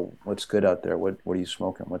like, oh, what's good out there? What are you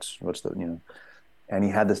smoking? What's the, and he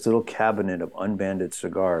had this little cabinet of unbanded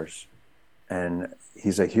cigars. And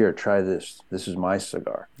he's like, here, try this. This is my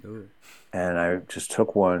cigar. Ooh. And I just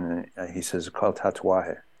took one and he says, it's called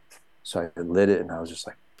Tatuaje. So I lit it and I was just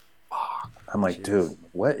like, fuck. I'm like, dude,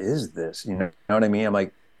 what is this? You know what I mean? I'm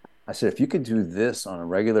like, I said, if you could do this on a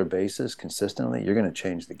regular basis consistently, you're going to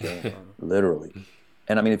change the game, literally.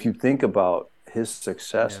 And I mean, if you think about his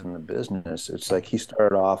success in the business, it's like he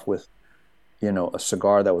started off with, a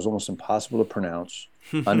cigar that was almost impossible to pronounce,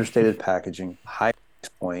 understated packaging, high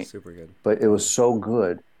price point, super good. But it was so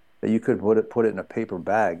good that you could put it in a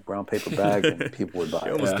brown paper bag, and people would buy it.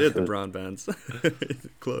 You almost did the brown bands.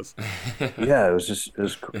 Close. Yeah, it was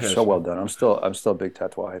so well done. I'm still a big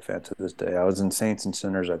Tatuaje fan to this day. I was in Saints and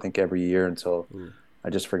Sinners, I think, every year until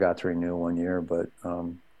I just forgot to renew one year. But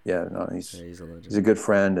he's a good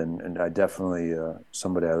friend, and I definitely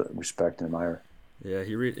somebody I respect and admire.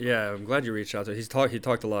 Yeah, I'm glad you reached out to him. He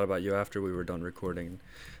talked a lot about you after we were done recording.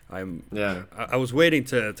 I was waiting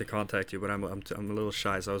to contact you, but I'm a little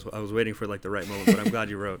shy, so I was waiting for like the right moment. But I'm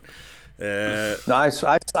glad you wrote. No, I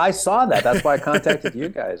saw that. That's why I contacted you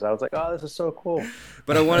guys. I was like, oh, this is so cool.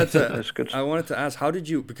 But I wanted to ask, how did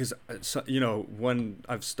you? Because when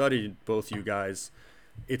I've studied both you guys,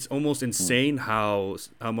 it's almost insane how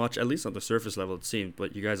much, at least on the surface level, it seemed.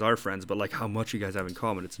 But you guys are friends. But like how much you guys have in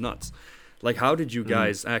common, it's nuts. Like, how did you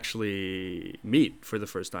guys actually meet for the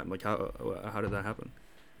first time? Like, how did that happen?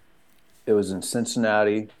 It was in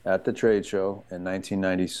Cincinnati at the trade show in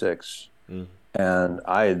 1996. And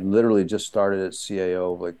I had literally just started at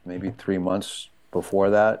CAO like maybe 3 months before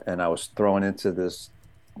that. And I was thrown into this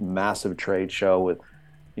massive trade show with,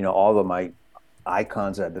 all of my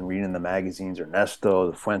icons that I've been reading in the magazines, Ernesto,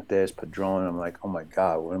 the Fuentes, Padron. I'm like, oh my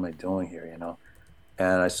God, what am I doing here,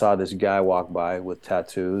 And I saw this guy walk by with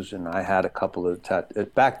tattoos, and I had a couple of tattoos.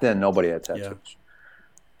 Back then, nobody had tattoos.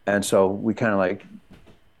 Yeah. And so we kind of like,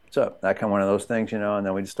 what's up? That kind of one of those things, And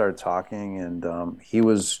then we just started talking, and he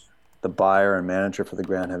was the buyer and manager for the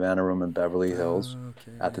Grand Havana Room in Beverly Hills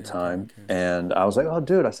at the time. Okay. And I was like, oh,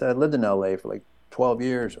 dude, I said, I lived in LA for like 12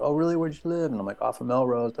 years. Oh, really? Where'd you live? And I'm like, off of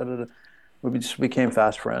Melrose. We just became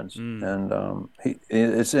fast friends. And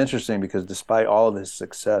it's interesting because despite all of his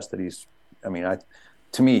success that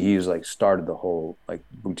to me, he's like started the whole like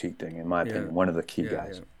boutique thing, in my opinion, one of the key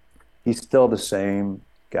guys. Yeah. He's still the same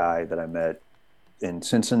guy that I met in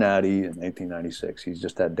Cincinnati in 1996. He's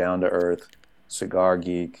just that down-to-earth cigar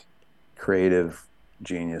geek, creative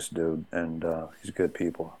genius dude, and he's good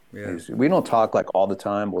people. Yeah. We don't talk like all the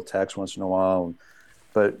time. We'll text once in a while,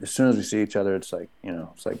 but as soon as we see each other, it's like,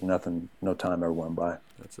 it's like nothing, no time ever went by.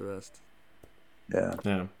 That's the best.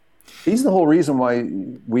 Yeah. He's the whole reason why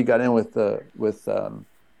we got in with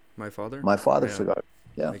my father. My father's cigar.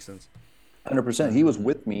 Yeah, makes sense. 100%. He was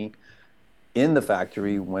with me in the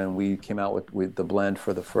factory when we came out with the blend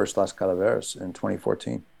for the first Las Calaveras in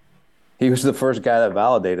 2014. He was the first guy that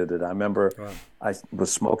validated it. I remember I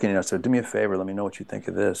was smoking and I said, do me a favor, let me know what you think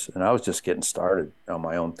of this. And I was just getting started on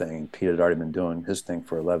my own thing. Pete had already been doing his thing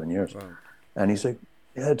for 11 years. Wow. And he's like,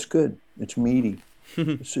 yeah, it's good. It's meaty.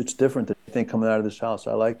 It's different than anything coming out of this house.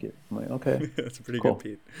 I like it. I'm like, okay. That's a pretty good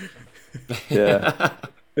Pete. Yeah.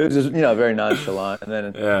 It was just, very nonchalant. And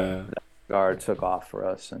then the cigar took off for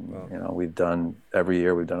us. And, we've done, every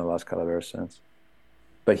year we've done a Las Calaveras since.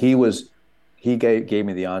 But he gave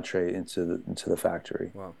me the entree into the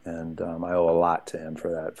factory. Wow. And I owe a lot to him for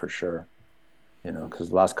that, for sure.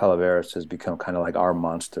 Because Las Calaveras has become kind of like our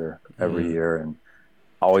monster every year and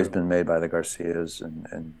always been made by the Garcias.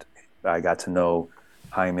 And I got to know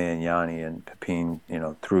Jaime and Yanni and Pepin,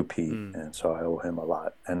 through Pete, Mm. and so I owe him a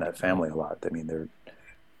lot and that family a lot. I mean,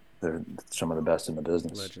 they're some of the best in the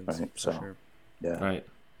business, Legends, right? for So sure. yeah. Right.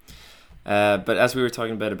 But as we were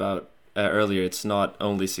talking about earlier, it's not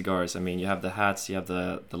only cigars. I mean, you have the hats, you have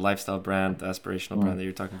the lifestyle brand, the aspirational brand that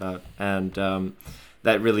you're talking about, and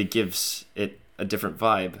that really gives it a different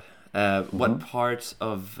vibe. What parts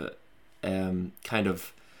of kind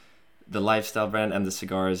of the lifestyle brand and the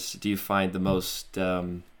cigars do you find the most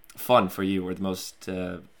fun for you, or the most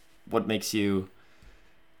what makes you?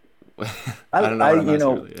 I don't know I what I'm you asking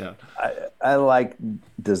know really. Yeah. I like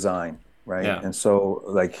design, right? Yeah. And so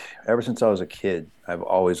like ever since I was a kid, I've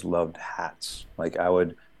always loved hats. Like I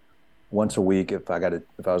would once a week, if I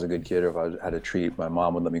was a good kid, or if had a treat, my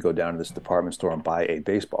mom would let me go down to this department store and buy a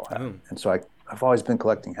baseball hat. Oh. And so I've always been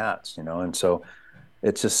collecting hats, and so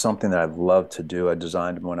it's just something that I've loved to do. I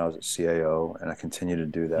designed them when I was at CAO, and I continue to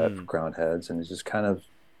do that for Mm. Crowned Heads, and it's just kind of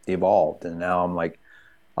evolved. And now I'm like,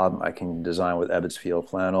 I can design with Ebbets Field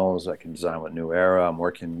flannels. I can design with New Era. I'm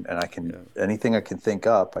working, and I can anything I can think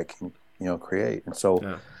up, I can create. And so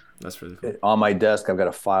Yeah. That's really cool. on my desk, I've got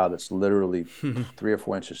a file that's literally 3 or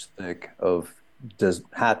 4 inches thick of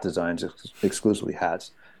hat designs, exclusively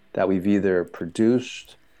hats that we've either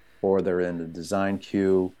produced, or they're in the design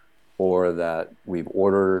queue, or that we've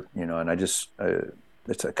ordered. And I just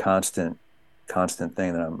it's a constant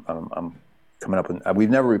thing that I'm coming up with.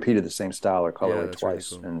 We've never repeated the same style or Yeah, colorway that's really twice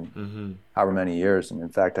cool. in however many years. And in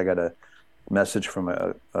fact, I got a message from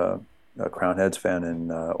a Crown Heads fan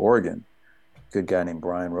in Oregon, good guy named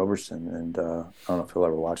Brian Roberson, and I don't know if he'll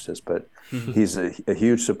ever watch this, but he's a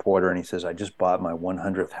huge supporter, and he says, "I just bought my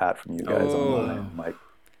 100th hat from you guys Oh. online." I'm like,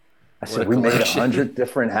 I What said, a "We made collection. 100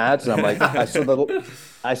 different hats," and I'm like, I sent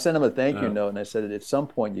him a thank you Yeah. note, and I said, "At some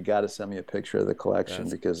point, you got to send me a picture of the collection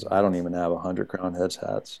That's because I don't even have 100 Crown Heads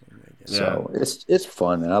hats." Oh my God. So it's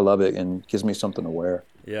fun, and I love it, and gives me something to wear.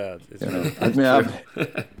 Yeah, it's I mean, I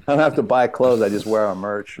don't have to buy clothes; I just wear our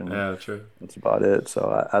merch, and Yeah, true. that's about it.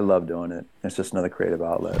 So I love doing it. It's just another creative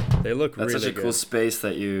outlet. they look That's really such a good. cool space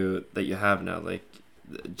that you have now, like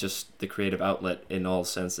just the creative outlet in all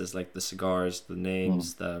senses, like the cigars, the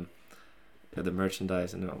names, the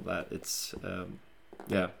merchandise, and all that. It's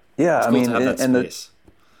Yeah, it's I cool mean, to have that and space.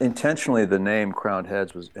 intentionally the name Crowned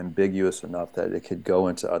Heads was ambiguous enough that it could go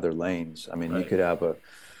into other lanes. I mean, you Right. could have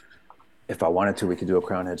if I wanted to, we could do a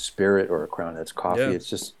Crowned Heads Spirit or a Crowned Heads Coffee. Yeah. It's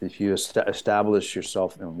just if you establish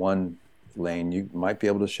yourself in one lane, you might be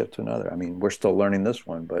able to shift to another. I mean, we're still learning this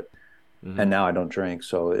one, but and now I don't drink,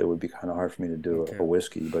 so it would be kind of hard for me to do Okay. a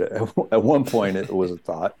whiskey. But at one point, it was a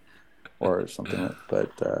thought or something.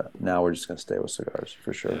 But now we're just going to stay with cigars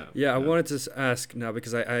for sure. Yeah, I wanted to ask now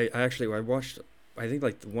because I actually I watched, I think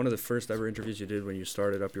like one of the first ever interviews you did when you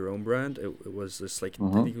started up your own brand. It was this like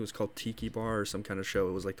I think it was called Tiki Bar or some kind of show.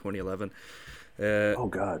 It was like 2011. Oh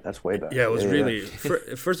God, that's way back. Yeah, it was really.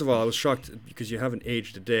 First of all, I was shocked because you haven't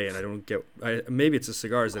aged a day, and I don't get. Maybe it's the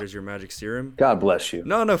cigars that is your magic serum. God bless you.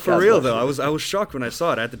 No, for God real bless though. you. I was shocked when I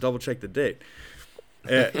saw it. I had to double check the date.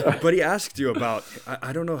 But he asked you about.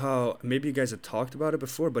 I don't know how. Maybe you guys had talked about it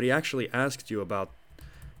before, but he actually asked you about.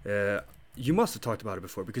 You must have talked about it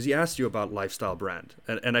before because he asked you about lifestyle brand,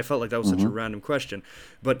 and I felt like that was such a random question,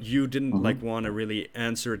 but you didn't like want to really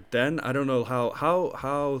answer it then. I don't know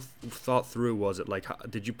how thought through was it? Like,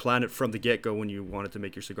 did you plan it from the get go when you wanted to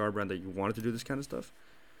make your cigar brand that you wanted to do this kind of stuff?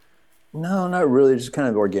 No, not really. Just kind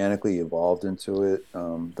of organically evolved into it.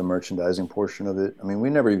 The merchandising portion of it. I mean, we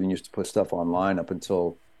never even used to put stuff online up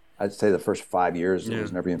until I'd say the first 5 years. It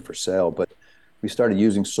was never even for sale, but we started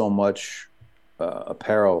using so much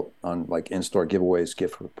apparel on like in-store giveaways,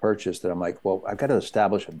 gift with purchase, that I'm like, well, I've got to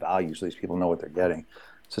establish a value so these people know what they're getting.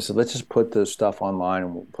 So let's just put the stuff online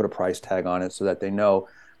and we'll put a price tag on it so that they know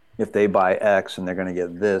if they buy X and they're going to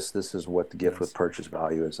get this is what the gift with purchase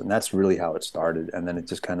value is. And that's really how it started. And then it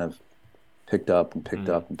just kind of picked up and picked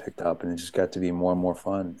up and picked up, and it just got to be more and more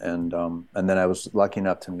fun. And then I was lucky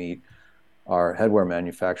enough to meet our headwear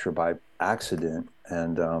manufacturer by accident.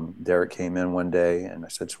 And Derek came in one day and I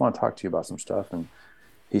said, just want to talk to you about some stuff. And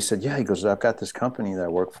he said, yeah, he goes, I've got this company that I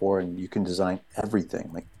work for and you can design everything.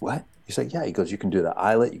 I'm like, what? He said, yeah. He goes, you can do the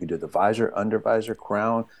eyelet, you can do the visor, under visor,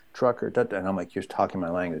 crown, trucker, and I'm like, you're talking my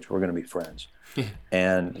language. We're going to be friends.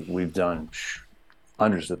 And we've done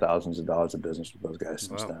hundreds of thousands of dollars of business with those guys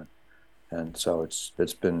since then. And so it's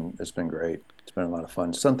been great. It's been a lot of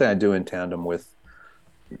fun. Something I do in tandem with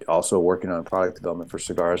also working on product development for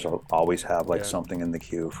cigars. I'll always have like something in the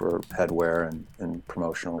queue for headwear and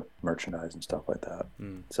promotional merchandise and stuff like that.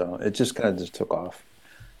 So it just kind of just took off.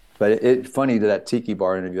 But it funny to that Tiki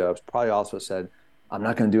Bar interview, I was probably also said, I'm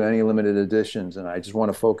not going to do any limited editions, and I just want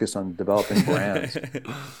to focus on developing brands.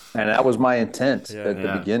 And that was my intent at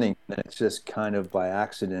the beginning. And it's just kind of by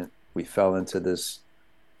accident, we fell into this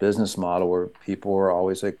business model where people were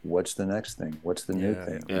always like, what's the next thing? What's the new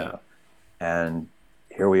thing? Yeah. And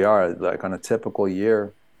here we are, like on a typical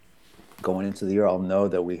year, going into the year, I'll know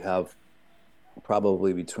that we have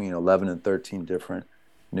probably between 11 and 13 different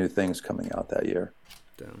new things coming out that year,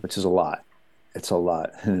 which is a lot. It's a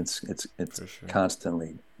lot, and it's sure.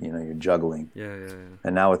 Constantly, you're juggling. Yeah.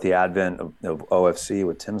 And now with the advent of OFC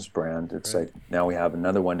with Tim's brand, it's like now we have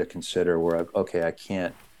another one to consider. Where okay, I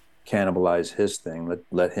can't cannibalize his thing.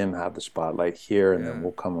 Let him have the spotlight here, and then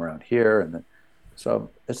we'll come around here, and then so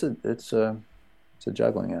it's a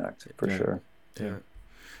juggling act for sure. Yeah.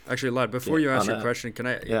 Actually, Lad, before you ask your question, can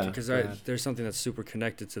I? Because there's something that's super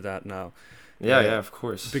connected to that now. Yeah, of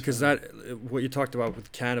course. Because what you talked about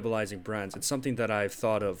with cannibalizing brands, it's something that I've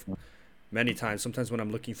thought of many times. Sometimes when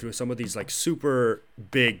I'm looking through some of these like super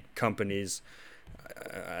big companies,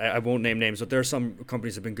 I won't name names, but there are some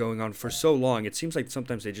companies that have been going on for so long. It seems like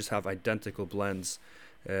sometimes they just have identical blends.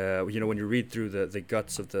 When you read through the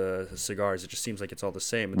guts of the cigars, it just seems like it's all the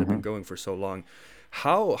same, and they've been going for so long.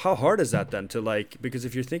 How hard is that then to because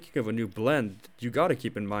if you're thinking of a new blend, you got to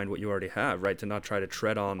keep in mind what you already have, right? To not try to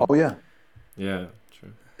tread on. Oh yeah. Yeah,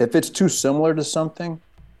 true. If it's too similar to something,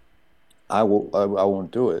 I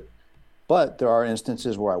won't do it. But there are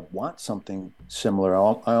instances where I want something similar.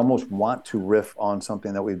 I almost want to riff on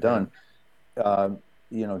something that we've done.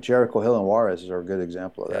 Jericho Hill and Juarez are a good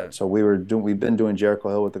example of that. So we've been doing Jericho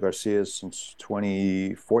Hill with the Garcias since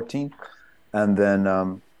 2014, and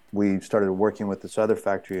then we started working with this other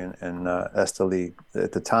factory in Esteli.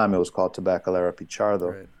 At the time, it was called Tabacalera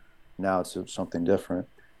Pichardo. Right. Now it's something different.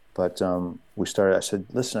 But I said,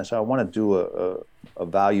 listen, I want to do a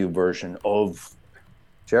value version of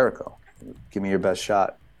Jericho. Give me your best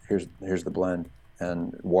shot. Here's the blend.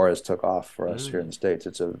 And Juarez took off for us here in the States.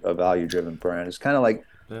 It's a value-driven brand. It's kind of like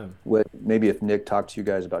what maybe if Nick talked to you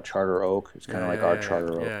guys about Charter Oak, it's kind of like our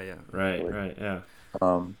Charter Oak. Yeah. Right,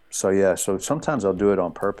 yeah. So sometimes I'll do it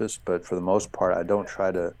on purpose, but for the most part, I don't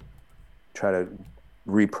try to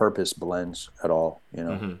repurpose blends at all,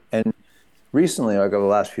 And recently, like over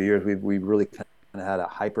the last few years, we really kind of had a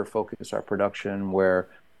hyper focus our production where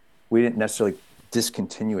we didn't necessarily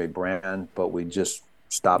discontinue a brand, but we just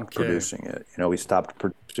stopped producing it. We stopped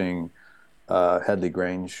producing Headley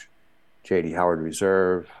Grange, J.D. Howard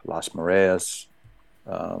Reserve, Las Mareas,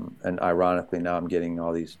 and ironically now I'm getting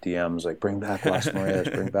all these DMs like, bring back Las Mareas,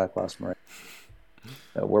 bring back Las Mareas.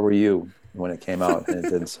 Where were you when it came out and it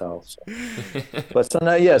didn't sell? So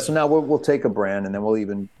now we'll take a brand and then we'll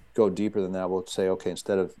even go deeper than that. We'll say, okay,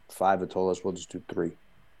 instead of 5 Atolas, we'll just do 3.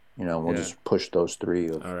 We'll just push those 3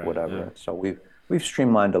 of whatever. Yeah. So we've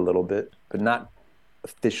streamlined a little bit, but not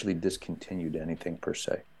officially discontinued anything per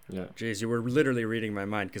se. Yeah. Jeez, you were literally reading my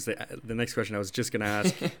mind because the next question I was just going to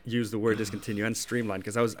ask, use the word discontinue and streamline,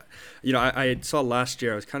 because I was, I saw last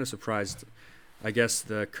year, I was kind of surprised. I guess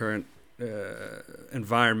the current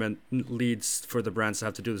environment leads for the brands to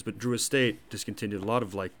have to do this, but Drew Estate discontinued a lot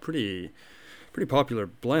of like pretty popular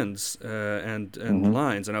blends and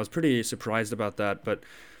lines, and I was pretty surprised about that. But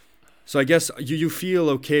so I guess you feel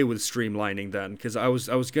okay with streamlining then, because I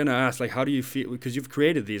was gonna ask, like, how do you feel, because you've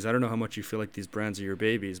created these? I don't know how much you feel like these brands are your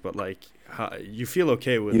babies, but like, how you feel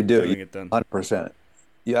okay with doing it then? 100%.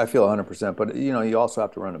 Yeah, I feel 100%. But you also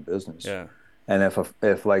have to run a business. Yeah. And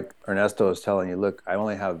if like Ernesto is telling you, look, I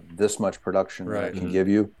only have this much production that I can give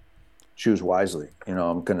you, choose wisely.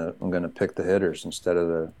 I'm gonna pick the hitters instead of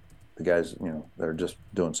the guys that are just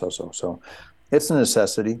doing so. So it's a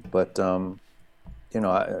necessity, but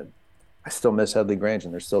I still miss Headley Grange,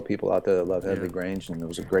 and there's still people out there that love Headley Grange, and it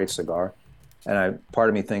was a great cigar. And part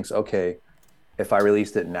of me thinks, okay, if I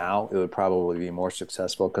released it now, it would probably be more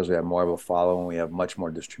successful because we have more of a following, we have much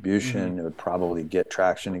more distribution. It would probably get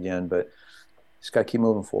traction again, but just got to keep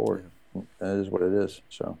moving forward. That is what it is.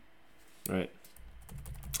 So, right.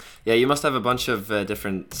 Yeah, you must have a bunch of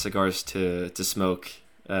different cigars to smoke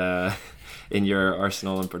in your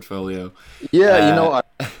arsenal and portfolio. Yeah,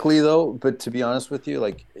 ironically though, but to be honest with you,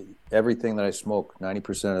 like everything that I smoke,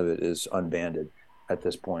 90% of it is unbanded at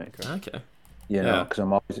this point. Okay. Because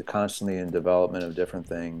I'm always constantly in development of different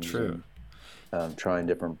things. True. And, trying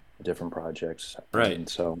different projects. Right. And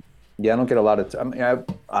so, I don't get a lot of.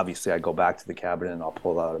 Obviously, I go back to the cabinet and I'll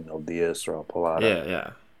pull out a Mil Diaz or I'll pull out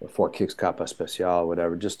a Four Kicks Capa Especial,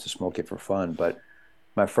 whatever, just to smoke it for fun. But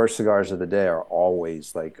my first cigars of the day are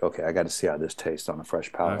always like, okay, I got to see how this tastes on a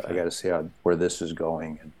fresh palate. I got to see where this is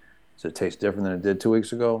going. And does it taste different than it did 2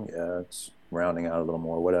 weeks ago? Yeah, it's rounding out a little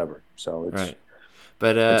more, whatever. So it's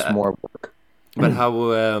but it's more work. But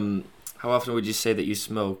how often would you say that you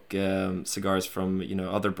smoke cigars from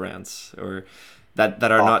other brands or that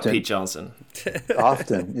are not Often. Pete Johnson?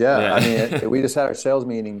 Often, yeah. Yeah. I mean, we just had our sales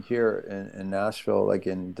meeting here in Nashville, like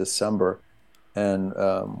in December, and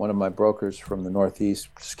one of my brokers from the Northeast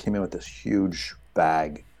just came in with this huge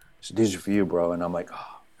bag. So these are for you, bro. And I'm like,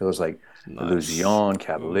 oh, it was like Nice. Illusion,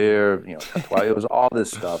 Cavalier, Tatuaje. It was all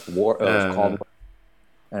this stuff. It was called,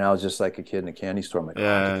 and I was just like a kid in a candy store. I'm like, oh,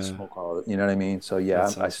 I get to smoke all of it. You know what I mean? So yeah,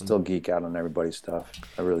 That's I awesome. still geek out on everybody's stuff.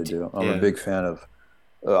 I really do. I'm a Yeah. big fan of,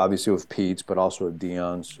 obviously with Pete's, but also with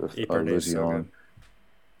Dion's, with Epernay is so Illusion.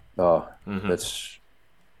 good. Oh, that's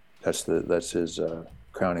his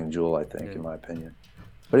crowning jewel, I think, in my opinion.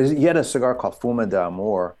 But he had a cigar called Fuma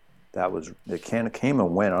d'Amour that came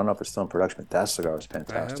and went. I don't know if it's still in production, but that cigar was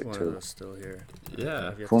fantastic I have one too. of those still here.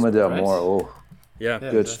 Yeah. Fuma d'Amour, oh, Yeah,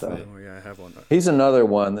 good definitely. stuff. Oh, yeah, I have one. He's another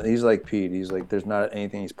one. He's like Pete. He's like, there's not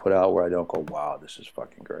anything he's put out where I don't go, wow, this is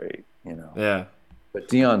fucking great, Yeah. But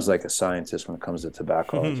Dion's like a scientist when it comes to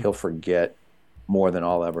tobacco. Like, he'll forget more than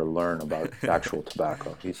I'll ever learn about actual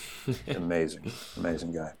tobacco. He's amazing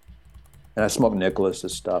guy. And I smoke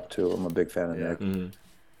Nicholas's stuff too. I'm a big fan of Nick.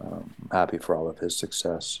 I'm happy for all of his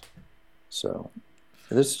success. So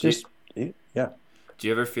this is just, yeah. Do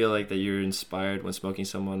you ever feel like that you're inspired when smoking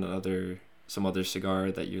some other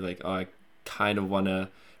cigar that you're like, oh, I kind of want to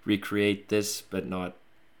recreate this, but not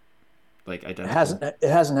like identical? It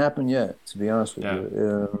hasn't happened yet, to be honest with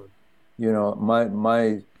you.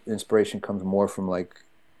 My inspiration comes more from like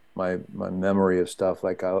my memory of stuff.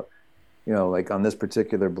 Like like on this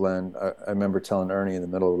particular blend, I remember telling Ernie in the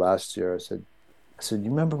middle of last year, I said, you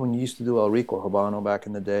remember when you used to do El Rico Habano back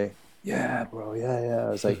in the day? Yeah, bro. Yeah. I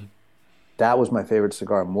was like, that was my favorite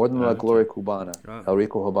cigar, more than La Gloria Cubana. El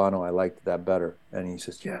Rico Habano, I liked that better. And he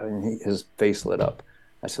says, yeah, and his face lit up.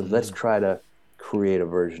 I said, let's try to create a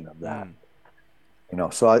version of that.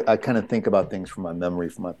 So I kind of think about things from my memory,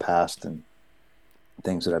 from my past, and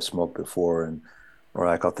things that I've smoked before, or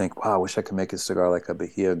like I'll think, wow, I wish I could make a cigar like a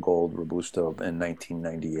Bahia Gold Robusto in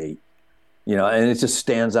 1998. And it just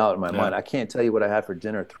stands out in my mind. I can't tell you what I had for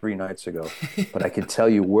dinner 3 nights ago, but I can tell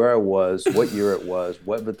you where I was, what year it was,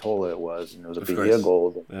 what Vitola it was, and it was a Bahia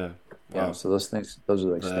Gold. Wow. So those are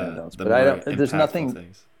like standouts. But there's nothing.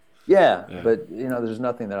 Things. Yeah, but there's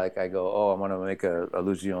nothing that I go, oh, I want to make a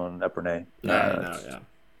Illusion Epernay. No.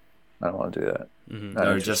 I don't want to do that.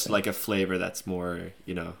 Or just like a flavor that's more,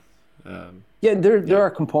 there are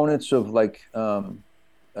components of like.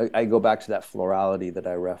 I go back to that florality that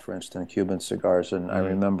I referenced in Cuban cigars, and I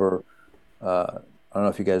remember, I don't know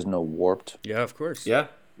if you guys know Warped. Yeah, of course. Yeah.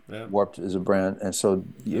 Warped is a brand, and so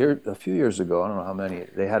a few years ago, I don't know how many,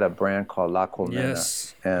 they had a brand called La Colmena.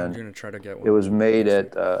 Yes, and I'm gonna try to get one. It was made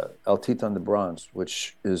at El Titan de Bronze,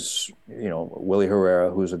 which is Willie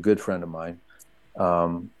Herrera, who's a good friend of mine.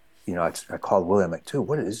 I called Willie. I'm like, dude,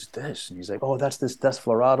 what is this? And he's like, oh, that's this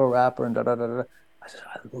Desflorado wrapper and da da da da. I said,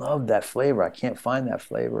 I love that flavor. I can't find that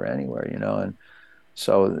flavor anywhere, and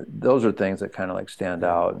so those are things that kind of like stand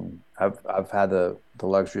out. And I've had the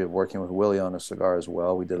luxury of working with Willie on a cigar as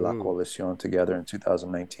well. We did La Coalición together in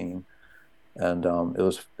 2019, and it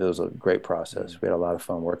was a great process. We had a lot of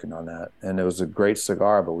fun working on that, and it was a great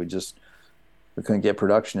cigar. But we couldn't get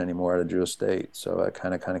production anymore out of Drew Estate, so it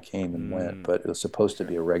kind of came and went. But it was supposed to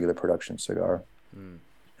be a regular production cigar,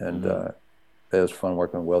 and it was fun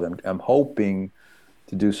working with Willie. I'm hoping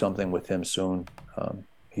to do something with him soon.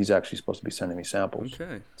 He's actually supposed to be sending me samples.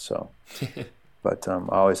 Okay. So, but I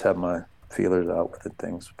always have my feelers out with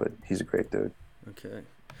things, but he's a great dude. Okay.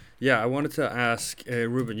 Yeah, I wanted to ask,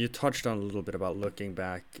 Ruben, you touched on a little bit about looking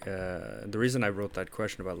back. The reason I wrote that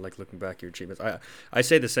question about like looking back at your achievements, I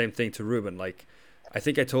say the same thing to Ruben. Like, I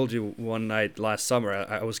think I told you one night last summer,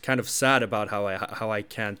 I was kind of sad about how I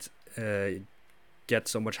can't get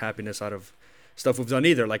so much happiness out of stuff we've done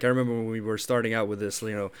either. Like I remember when we were starting out with this,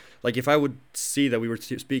 like if I would see that we were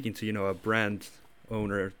speaking to a brand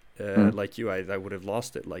owner like you, I would have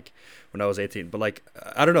lost it like when I was 18. But like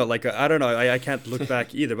I don't know, I can't look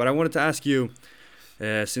back either. But I wanted to ask you,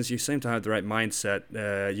 since you seem to have the right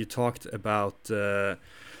mindset, you talked about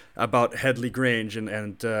Headley Grange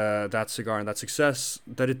and that cigar and that success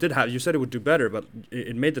that it did have. You said it would do better, but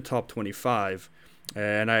it made the top 25.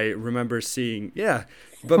 And I remember seeing,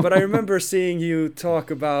 but I remember seeing you talk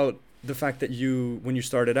about the fact that when you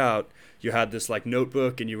started out, you had this like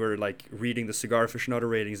notebook and you were like reading the Cigar Aficionado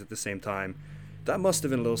ratings at the same time. That must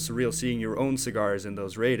have been a little surreal seeing your own cigars in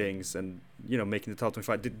those ratings and, making the top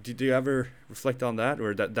 25. Did you ever reflect on that,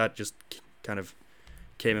 or that just kind of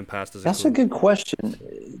came and passed as That's a good question.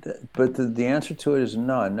 But the answer to it is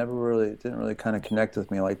no. It didn't really kind of connect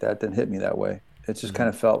with me like that. It didn't hit me that way. It just kind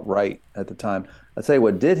of felt right at the time. I'll tell you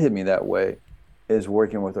what did hit me that way is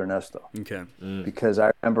working with Ernesto. Okay. Because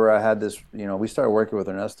I remember I had this, we started working with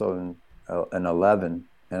Ernesto in 11,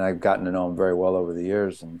 and I've gotten to know him very well over the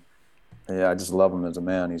years. And yeah, I just love him as a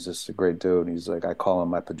man. He's just a great dude. He's like, I call him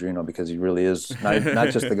my padrino because he really is not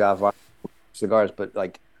just the guy of cigars, but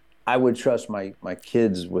like I would trust my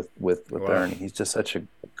kids with Wow. Ernie. He's just such a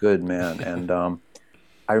good man. And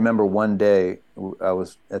I remember one day I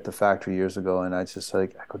was at the factory years ago, and I just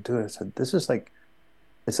like, I go, dude, I said, this is like,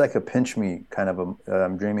 it's like a pinch me kind of a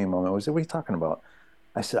I'm dreaming moment. I said, what are you talking about?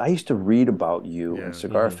 I said, I used to read about you in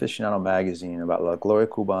Cigar Aficionado magazine about La Gloria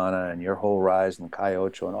Cubana and your whole rise in Calle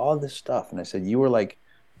Ocho and all this stuff. And I said, you were like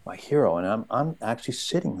my hero. And I'm actually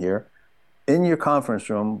sitting here in your conference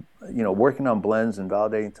room, working on blends and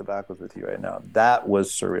validating tobaccos with you right now. That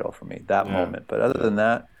was surreal for me, that moment. But other than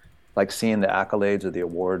that, like seeing the accolades or the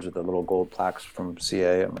awards or the little gold plaques from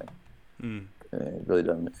CA, I'm like, it really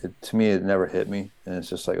doesn't. To me, it never hit me, and it's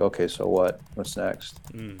just like, okay, so what? What's next?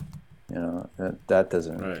 That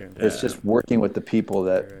doesn't. Right. It's just working with the people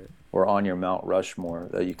that were on your Mount Rushmore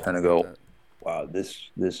that you kind of go, wow, this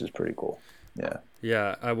is pretty cool. Yeah.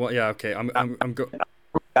 Yeah. Okay. I'm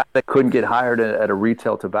Guy that couldn't get hired at a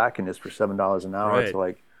retail tobacconist for $7 an hour. Right. So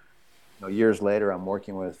like, years later, I'm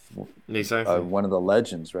working with one of the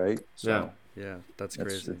legends, right? So yeah. That's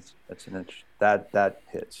crazy. That's an inch that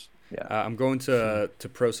hits. Yeah. I'm going to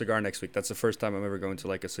Pro Cigar next week. That's the first time I'm ever going to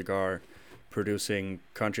like a cigar producing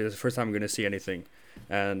country. That's the first time I'm going to see anything,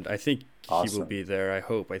 and I think he will be there. I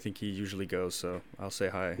hope. I think he usually goes, so I'll say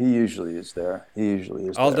hi. He usually is there.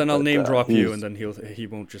 I'll name drop you, and then he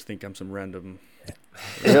won't just think I'm some random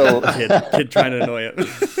kid trying to annoy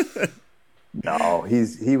him. No,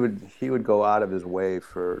 he would go out of his way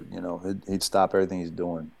for he'd stop everything he's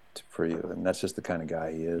doing for you, and that's just the kind of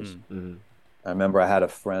guy he is. I remember I had a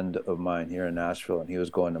friend of mine here in Nashville, and he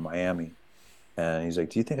was going to Miami, and he's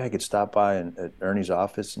like, "Do you think I could stop by at Ernie's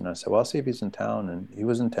office?" And I said, "Well, I'll see if he's in town." And he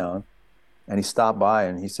was in town, and he stopped by,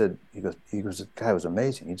 and he said, "He goes, the guy was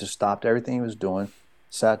amazing. He just stopped everything he was doing,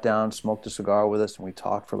 sat down, smoked a cigar with us, and we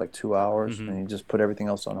talked for like 2 hours, and he just put everything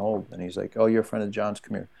else on hold." And he's like, "Oh, you're a friend of John's?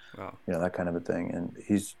 Come here." Wow. That kind of a thing. And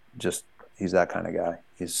he's that kind of guy.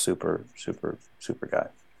 He's super, super, super guy.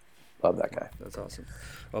 Love that guy. That's awesome.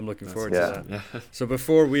 I'm looking forward to that. Yeah. So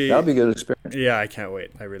before that'll be a good experience. Yeah, I can't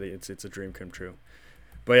wait. It's a dream come true.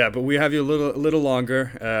 But we have you a little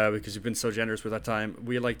longer because you've been so generous with that time.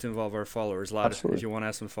 We like to involve our followers. Lad, if you want to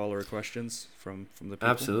ask some follower questions from the people.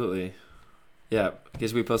 Absolutely. Yeah,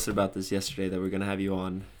 because we posted about this yesterday that we're going to have you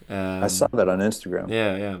on. I saw that on Instagram.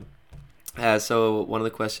 Yeah. So one of the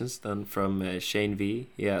questions then from Shane V,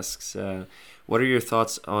 he asks, what are your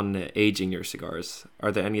thoughts on aging your cigars?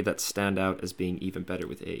 Are there any that stand out as being even better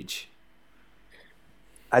with age?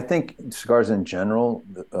 I think cigars in general,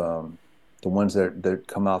 the ones that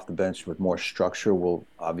come off the bench with more structure will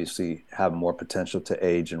obviously have more potential to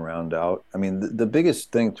age and round out. I mean, the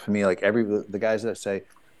biggest thing for me, like the guys that say,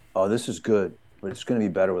 "Oh, this is good, but it's going to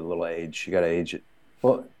be better with a little age. You got to age it."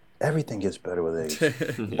 Well, everything gets better with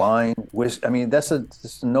age. Wine, whiskey. I mean, that's a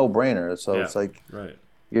no-brainer. So it's like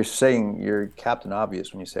you're saying you're Captain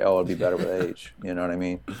Obvious when you say, "Oh, it'll be better with age." You know what I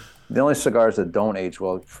mean? The only cigars that don't age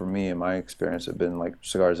well, for me, in my experience, have been like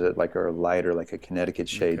cigars that like are lighter, like a Connecticut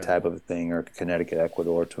shade type of a thing, or a Connecticut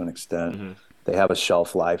Ecuador to an extent. They have a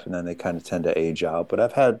shelf life, and then they kind of tend to age out. But I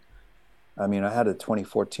had a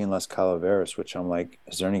 2014 Las Calaveras, which I'm like,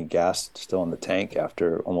 is there any gas still in the tank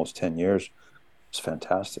after almost 10 years? It's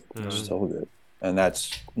fantastic. It's so good. And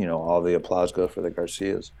that's, all the applause goes for the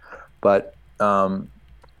Garcias. But,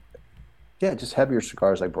 just heavier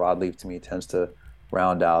cigars like broadleaf to me tends to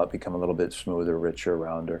round out, become a little bit smoother, richer,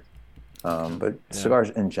 rounder. But cigars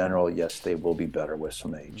in general, yes, they will be better with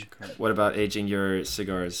some age. Okay. What about aging your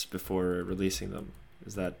cigars before releasing them?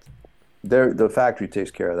 Is that... The factory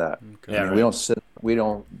takes care of that. Okay. I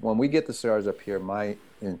mean, when we get the cigars up here, my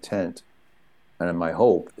intent and my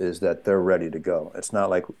hope is that they're ready to go. It's not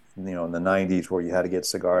like, in the 90s where you had to get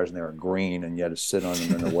cigars and they were green and you had to sit on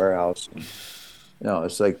them in the warehouse. No,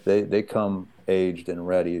 it's like they come aged and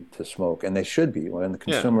ready to smoke, and they should be. When the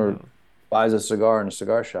consumer buys a cigar in a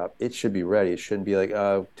cigar shop, it should be ready. It shouldn't be like,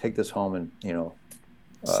 take this home and,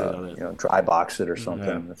 dry box it or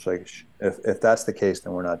something. It's like, if that's the case,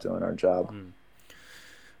 then we're not doing our job.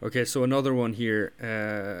 Okay, so another one here,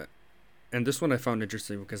 and this one I found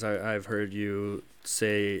interesting because I've heard you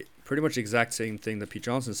say pretty much the exact same thing that Pete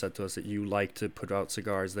Johnson said to us, that you like to put out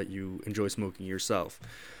cigars that you enjoy smoking yourself.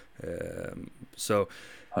 So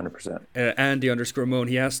 100%. Andy _Moan,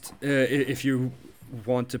 he asked if you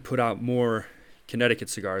want to put out more Connecticut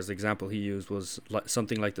cigars, the example he used was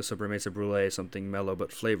something like the Sobremesa Brulee, something mellow but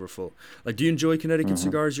flavorful. Like, do you enjoy Connecticut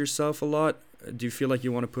cigars yourself a lot? Do you feel like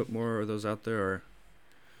you want to put more of those out there, or?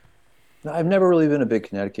 No, I've never really been a big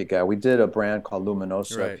Connecticut guy. We did a brand called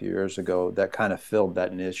Luminosa a Right. few years ago that kind of filled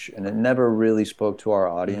that niche, and it never really spoke to our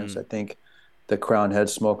audience. I think the Crown Head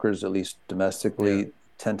smokers, at least domestically,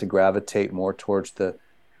 tend to gravitate more towards the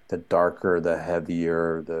darker, the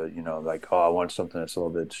heavier, the, you know, like, oh, I want something that's a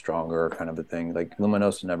little bit stronger kind of a thing. Like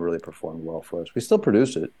Luminosa never really performed well for us. We still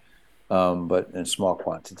produce it, but in small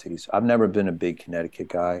quantities. I've never been a big Connecticut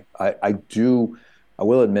guy. I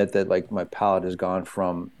will admit that like my palate has gone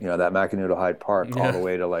from, you know, that Macanudo Hyde Park all the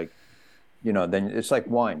way to like, you know, then it's like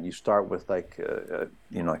wine. You start with like,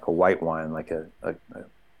 you know, like a white wine, like a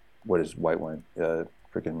what is white wine?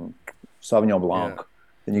 Freaking Sauvignon Blanc. Yeah.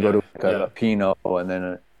 Then you go to like a Pinot and then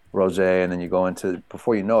a Rosé, and then you go into,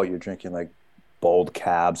 before you know it, you're drinking like bold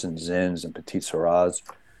cabs and Zins and Petit Syrahs.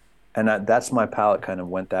 And that's my palate kind of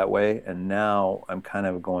went that way. And now I'm kind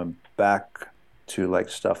of going back to like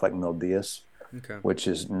stuff like Mil Días, which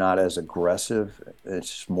is not as aggressive. It's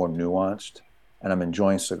just more nuanced. And I'm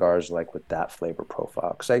enjoying cigars like with that flavor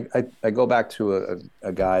profile. Because I go back to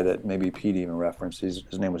a guy that maybe Pete even referenced. His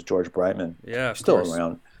name was George Brightman. Yeah, still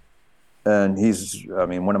around. And he's, I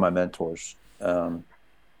mean, one of my mentors.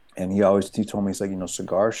 And he told me, he's like, you know,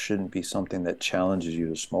 cigars shouldn't be something that challenges you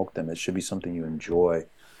to smoke them. It should be something you enjoy.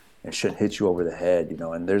 It shouldn't hit you over the head, you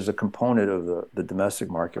know. And there's a component of the domestic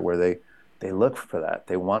market where they look for that.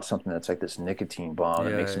 They want something that's like this nicotine bomb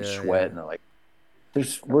that makes them sweat. And they're like,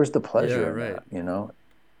 where's the pleasure in that, you know?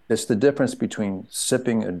 It's the difference between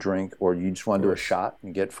sipping a drink or you just want to do a shot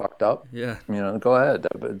and get fucked up. Yeah. You know, go ahead.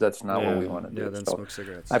 But that's not what we want to do. Yeah, then smoke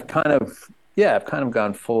cigarettes. I've kind of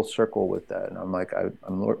gone full circle with that. And I'm like,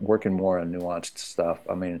 I'm working more on nuanced stuff.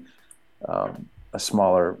 I mean, a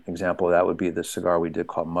smaller example of that would be the cigar we did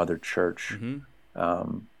called Mother Church,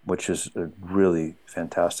 which is a really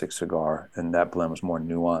fantastic cigar. And that blend was more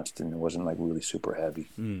nuanced and it wasn't like really super heavy.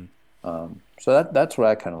 So that's what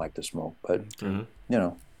I kind of like to smoke. But, you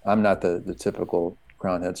know, I'm not the typical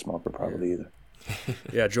Crown Head smoker probably either.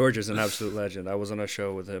 Yeah, George is an absolute legend. I was on a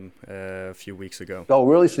show with him a few weeks ago. Oh,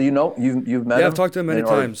 really? So you've met him? Yeah, I've talked to him many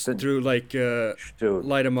times through like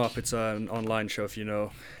Light 'Em Up. It's an online show, if you know.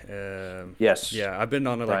 Yes. Yeah, I've been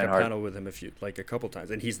on a panel with him a couple times,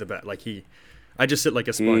 and he's the best. Like I just sit like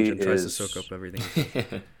a sponge and tries to soak up everything.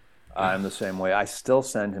 I'm the same way. I still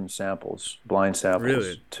send him samples, blind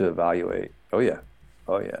samples, to evaluate. Oh yeah.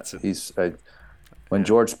 When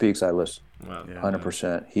George speaks, I listen. Wow.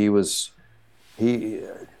 100%.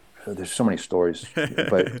 There's so many stories,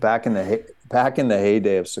 but back in the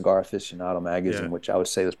heyday of Cigar Aficionado magazine, which I would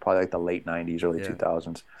say was probably like the late 90s, early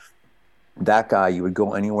 2000s, that guy, you would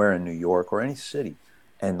go anywhere in New York or any city,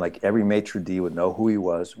 and like every maitre d' would know who he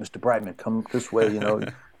was. Mr. Brightman, come this way, you know,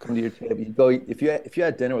 come to your table. You go, if you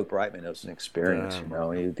had dinner with Brightman, it was an experience, you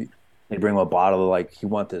know. He'd bring him a bottle of like, he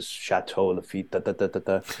want this Chateau Lafite,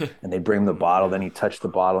 and they'd bring him the bottle. Then he'd touch the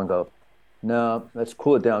bottle and go, no, let's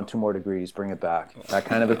cool it down 2 more degrees, bring it back. That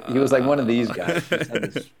kind of he was like one of these guys. He just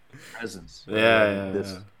had this presence.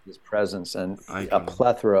 This presence and a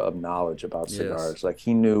plethora of knowledge about cigars. Yes. Like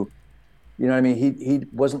he knew, you know what I mean?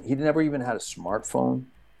 He never even had a smartphone,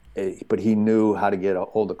 but he knew how to get a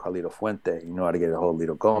hold of Carlito Fuente. He knew how to get a hold of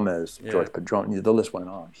Lito Gomez, George Padron. The list went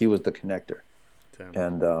on. He was the connector.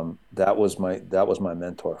 Damn. And that was my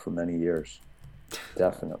mentor for many years.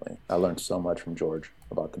 Definitely. I learned so much from George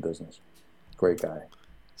about the business. Great guy.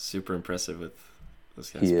 Super impressive with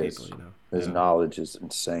those kinds of people, you know. His knowledge is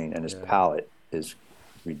insane, and his palate is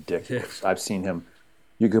ridiculous. I've seen him.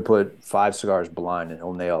 You could put 5 cigars blind, and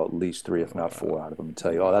he'll nail at least 3, if not 4, out of them, and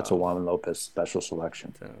tell you, "Oh, that's a Juan Lopez special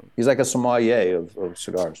selection." He's like a sommelier of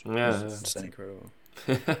cigars. Yeah, that's incredible.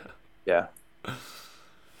 Yeah.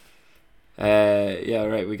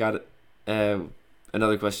 Right. We got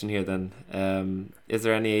another question here. Then, is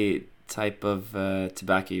there any type of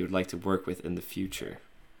tobacco you would like to work with in the future?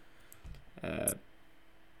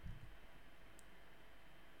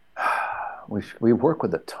 We work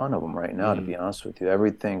with a ton of them right now, to be honest with you.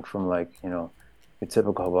 Everything from like, you know, the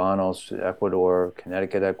typical Habanos to Ecuador,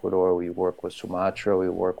 Connecticut, Ecuador. We work with Sumatra.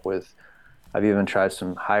 I've even tried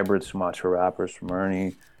some hybrid Sumatra wrappers from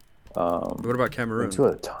Ernie. What about Cameroon?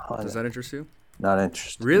 A ton. Does that interest you? Not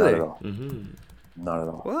interested. Really? Not at all. Not at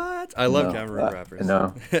all. What? I love Cameroon wrappers.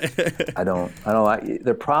 No, I don't like.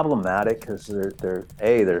 They're problematic because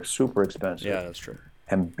they're super expensive. Yeah, that's true.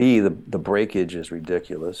 And B, the breakage is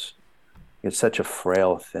ridiculous. It's such a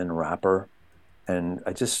frail, thin wrapper, and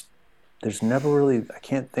I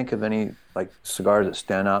can't think of any like cigars that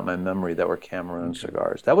stand out in my memory that were Cameroon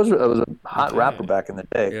cigars. That was a hot wrapper back in the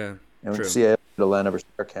day. Yeah, And true. CA the Land Rover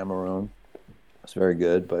cigar Cameroon. It's very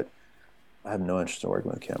good, but I have no interest in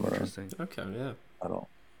working with Cameroon. Interesting. Okay, yeah. I don't.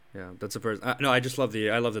 Yeah, that's a person. No, I just love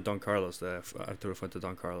the Don Carlos, the Arturo Fuente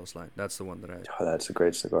Don Carlos line. That's the one that I. Oh, that's a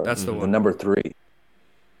great cigar. That's the The one. number 3.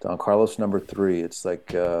 Don Carlos number 3. It's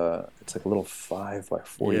like a little 5 by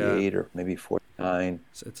 48 or maybe 49.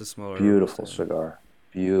 It's a smaller. Beautiful cigar.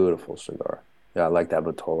 Beautiful cigar. Yeah, I like that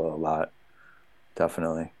Vitola a lot.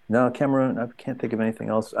 Definitely. No, Cameroon, I can't think of anything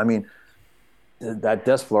else. I mean, that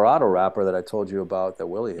Desflorado wrapper that I told you about that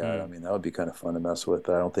Willie had, I mean, that would be kind of fun to mess with,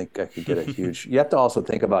 but I don't think I could get a huge. You have to also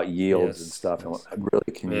think about yields and stuff. And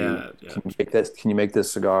really, can you make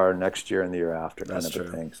this cigar next year and the year after, kind of a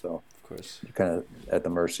thing. So, of course, you're kind of at the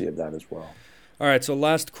mercy of that as well. All right, so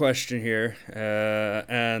last question here,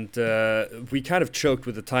 and we kind of choked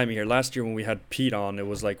with the timing here. Last year when we had Pete on, it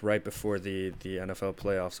was like right before the NFL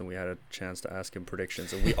playoffs, and we had a chance to ask him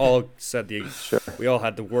predictions, and we all said we all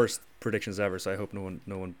had the worst predictions ever. So I hope no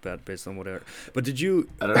one bet based on whatever. But did you?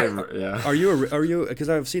 I don't even. Yeah. Are you? Because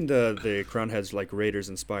I've seen the Crown Heads like Raiders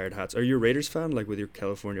inspired hats. Are you a Raiders fan, like with your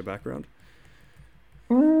California background?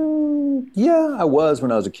 Yeah, I was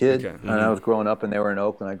when I was a kid, Okay. and I was growing up, and they were in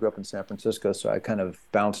Oakland. I grew up in San Francisco, so I kind of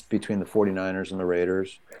bounced between the 49ers and the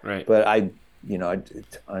Raiders. Right. But I mean,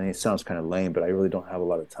 it sounds kind of lame, but I really don't have a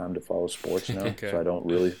lot of time to follow sports now, so I don't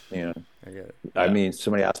really, I get it. I mean,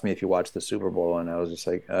 somebody asked me if you watched the Super Bowl, and I was just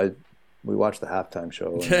like, we watched the halftime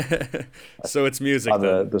show. So it's music,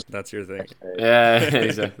 that's your thing. Yeah,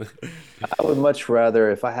 exactly. I would much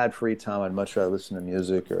rather, if I had free time, I'd much rather listen to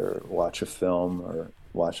music or watch a film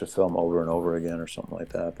over and over again or something like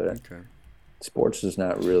that. But sports is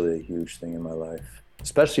not really a huge thing in my life,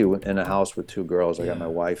 especially in a house with 2 girls. I got my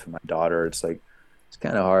wife and my daughter. It's like, it's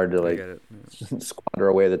kind of hard to squander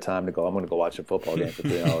away the time to go, I'm going to go watch a football game for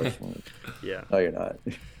 3 hours. No, you're not.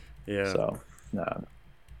 Yeah. So, no.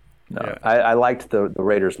 Yeah. I liked the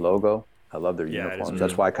Raiders logo. I love their uniforms.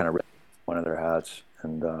 That's why I kind of ripped one of their hats.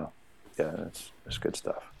 And it's good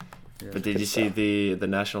stuff. Yeah. But did you see the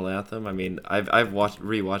national anthem? I mean, I've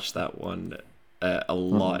rewatched that one a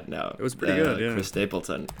lot now. It was pretty good. Yeah. Chris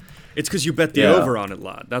Stapleton. It's because you bet the over on it a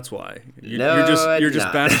lot. That's why. You're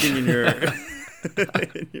just basking in your.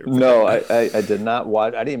 No, I did not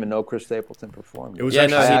watch. I didn't even know Chris Stapleton performed. He did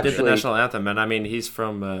the national anthem, and I mean, he's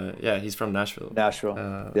from Nashville.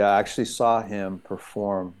 Nashville. I actually saw him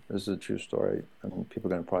perform. This is a true story. I mean, people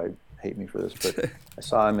are going to probably hate me for this, but I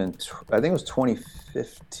saw him I think it was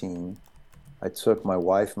 2015. I took my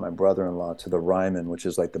wife and my brother-in-law to the Ryman, which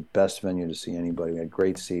is like the best venue to see anybody. We had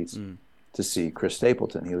great seats to see Chris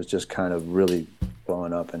Stapleton. He was just kind of really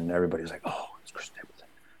blowing up, and everybody was like, "Oh, it's Chris Stapleton."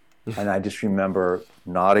 And I just remember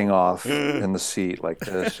nodding off in the seat like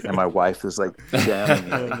this, and my wife was like jamming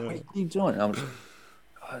me. Like, what are you doing? And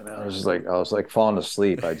I was like falling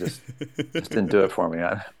asleep. I just didn't do it for me.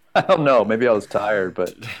 I don't know. Maybe I was tired,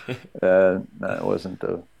 but it wasn't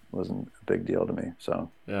a big deal to me.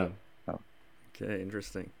 So yeah. Okay,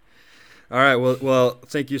 interesting. All right. Well,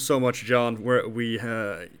 thank you so much, John. We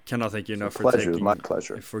cannot thank you enough my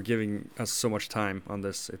pleasure for giving us so much time on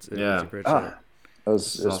this. It's a great show. It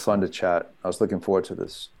was awesome. Fun to chat. I was looking forward to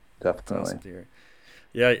this. Definitely. Awesome to hear.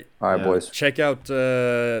 Yeah. All right, boys. Check out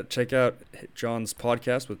John's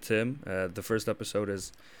podcast with Tim. The first episode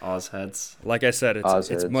is Oz Heads. Like I said,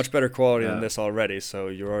 it's much better quality than this already. So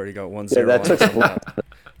you already got 1-0. Yeah, that took a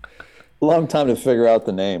long time to figure out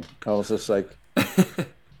the name. I was just like,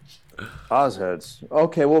 Oz Heads.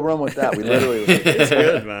 Okay, we'll run with that. We literally. It's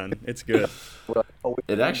good, man. It's good.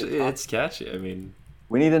 It's catchy. I mean,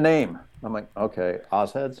 we need a name. I'm like, okay,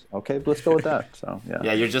 Oz Heads. Okay, let's go with that. So yeah.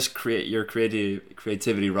 Yeah, you're just your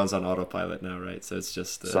creativity runs on autopilot now, right? So it's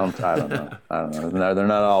just. I don't know. They're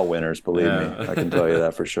not all winners, believe me. I can tell you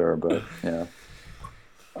that for sure. But yeah.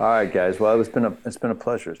 All right, guys. Well, it's been a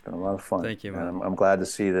pleasure. It's been a lot of fun. Thank you, man. And I'm glad to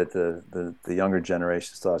see that the younger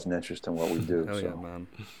generation still has an interest in what we do. Hell yeah, man.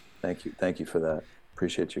 Thank you for that.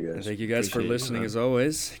 Appreciate you guys. And thank you guys for listening as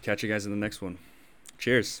always. Catch you guys in the next one.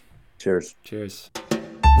 Cheers. Cheers. Cheers.